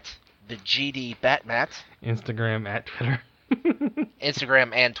 at the GD Batmat. Instagram, at Twitter.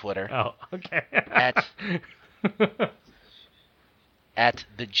 Instagram and Twitter. Oh, okay. At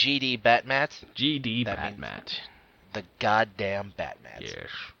the GD Batmat. GD That Batmat. The goddamn Batmat. Yes.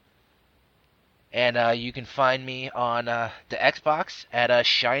 And you can find me on the Xbox at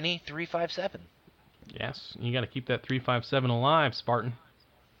Shiny357. Yes, you got to keep that 357 alive, Spartan.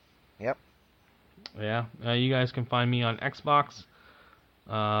 Yep. Yeah, you guys can find me on Xbox.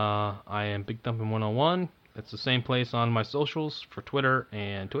 I am Big Thumpin' 101. It's the same place on my socials for Twitter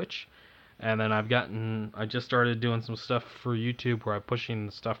and Twitch. And then I just started doing some stuff for YouTube where I'm pushing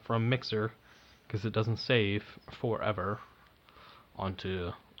the stuff from Mixer because it doesn't save forever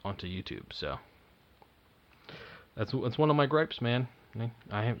onto YouTube. So that's one of my gripes, man.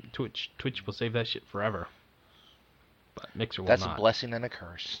 I have Twitch will save that shit forever, but Mixer will not. That's a blessing and a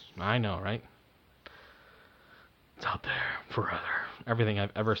curse. I know, right? It's out there forever. Everything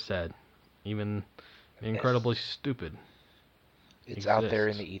I've ever said, even the incredibly stupid. It's out there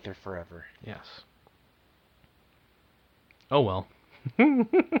in the ether forever. Yes. Oh well.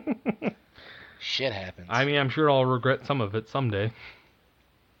 Shit happens. I mean, I'm sure I'll regret some of it someday.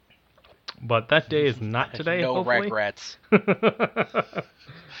 But that day is not today, no hopefully. regrets.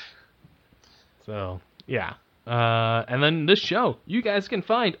 So, yeah. And then this show, you guys can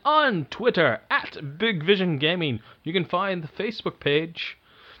find on Twitter at Big Vision Gaming. You can find the Facebook page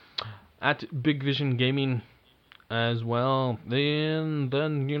at Big Vision Gaming as well. Then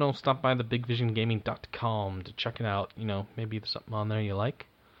stop by the BigVisionGaming.com to check it out. Maybe there's something on there you like.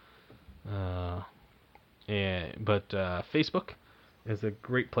 But Facebook is a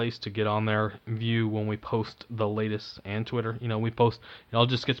great place to get on there, view when we post the latest, and Twitter. We post, it all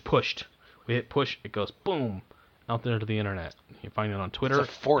just gets pushed. We hit push, it goes boom out there to the internet. You find it on Twitter. It's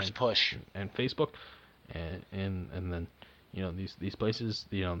a force push. And Facebook, and then these places,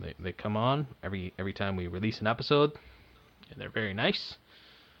 they come on every time we release an episode, and they're very nice.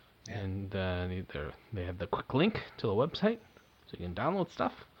 Yeah. And they have the quick link to the website, so you can download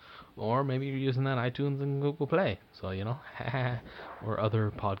stuff. Or maybe you're using that iTunes and Google Play, so or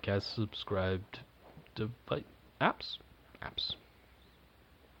other podcast subscribed device apps.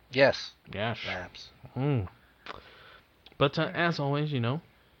 Yes. Yes. Apps. But as always,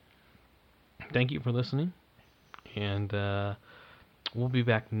 thank you for listening, and we'll be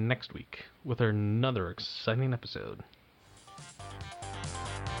back next week with another exciting episode.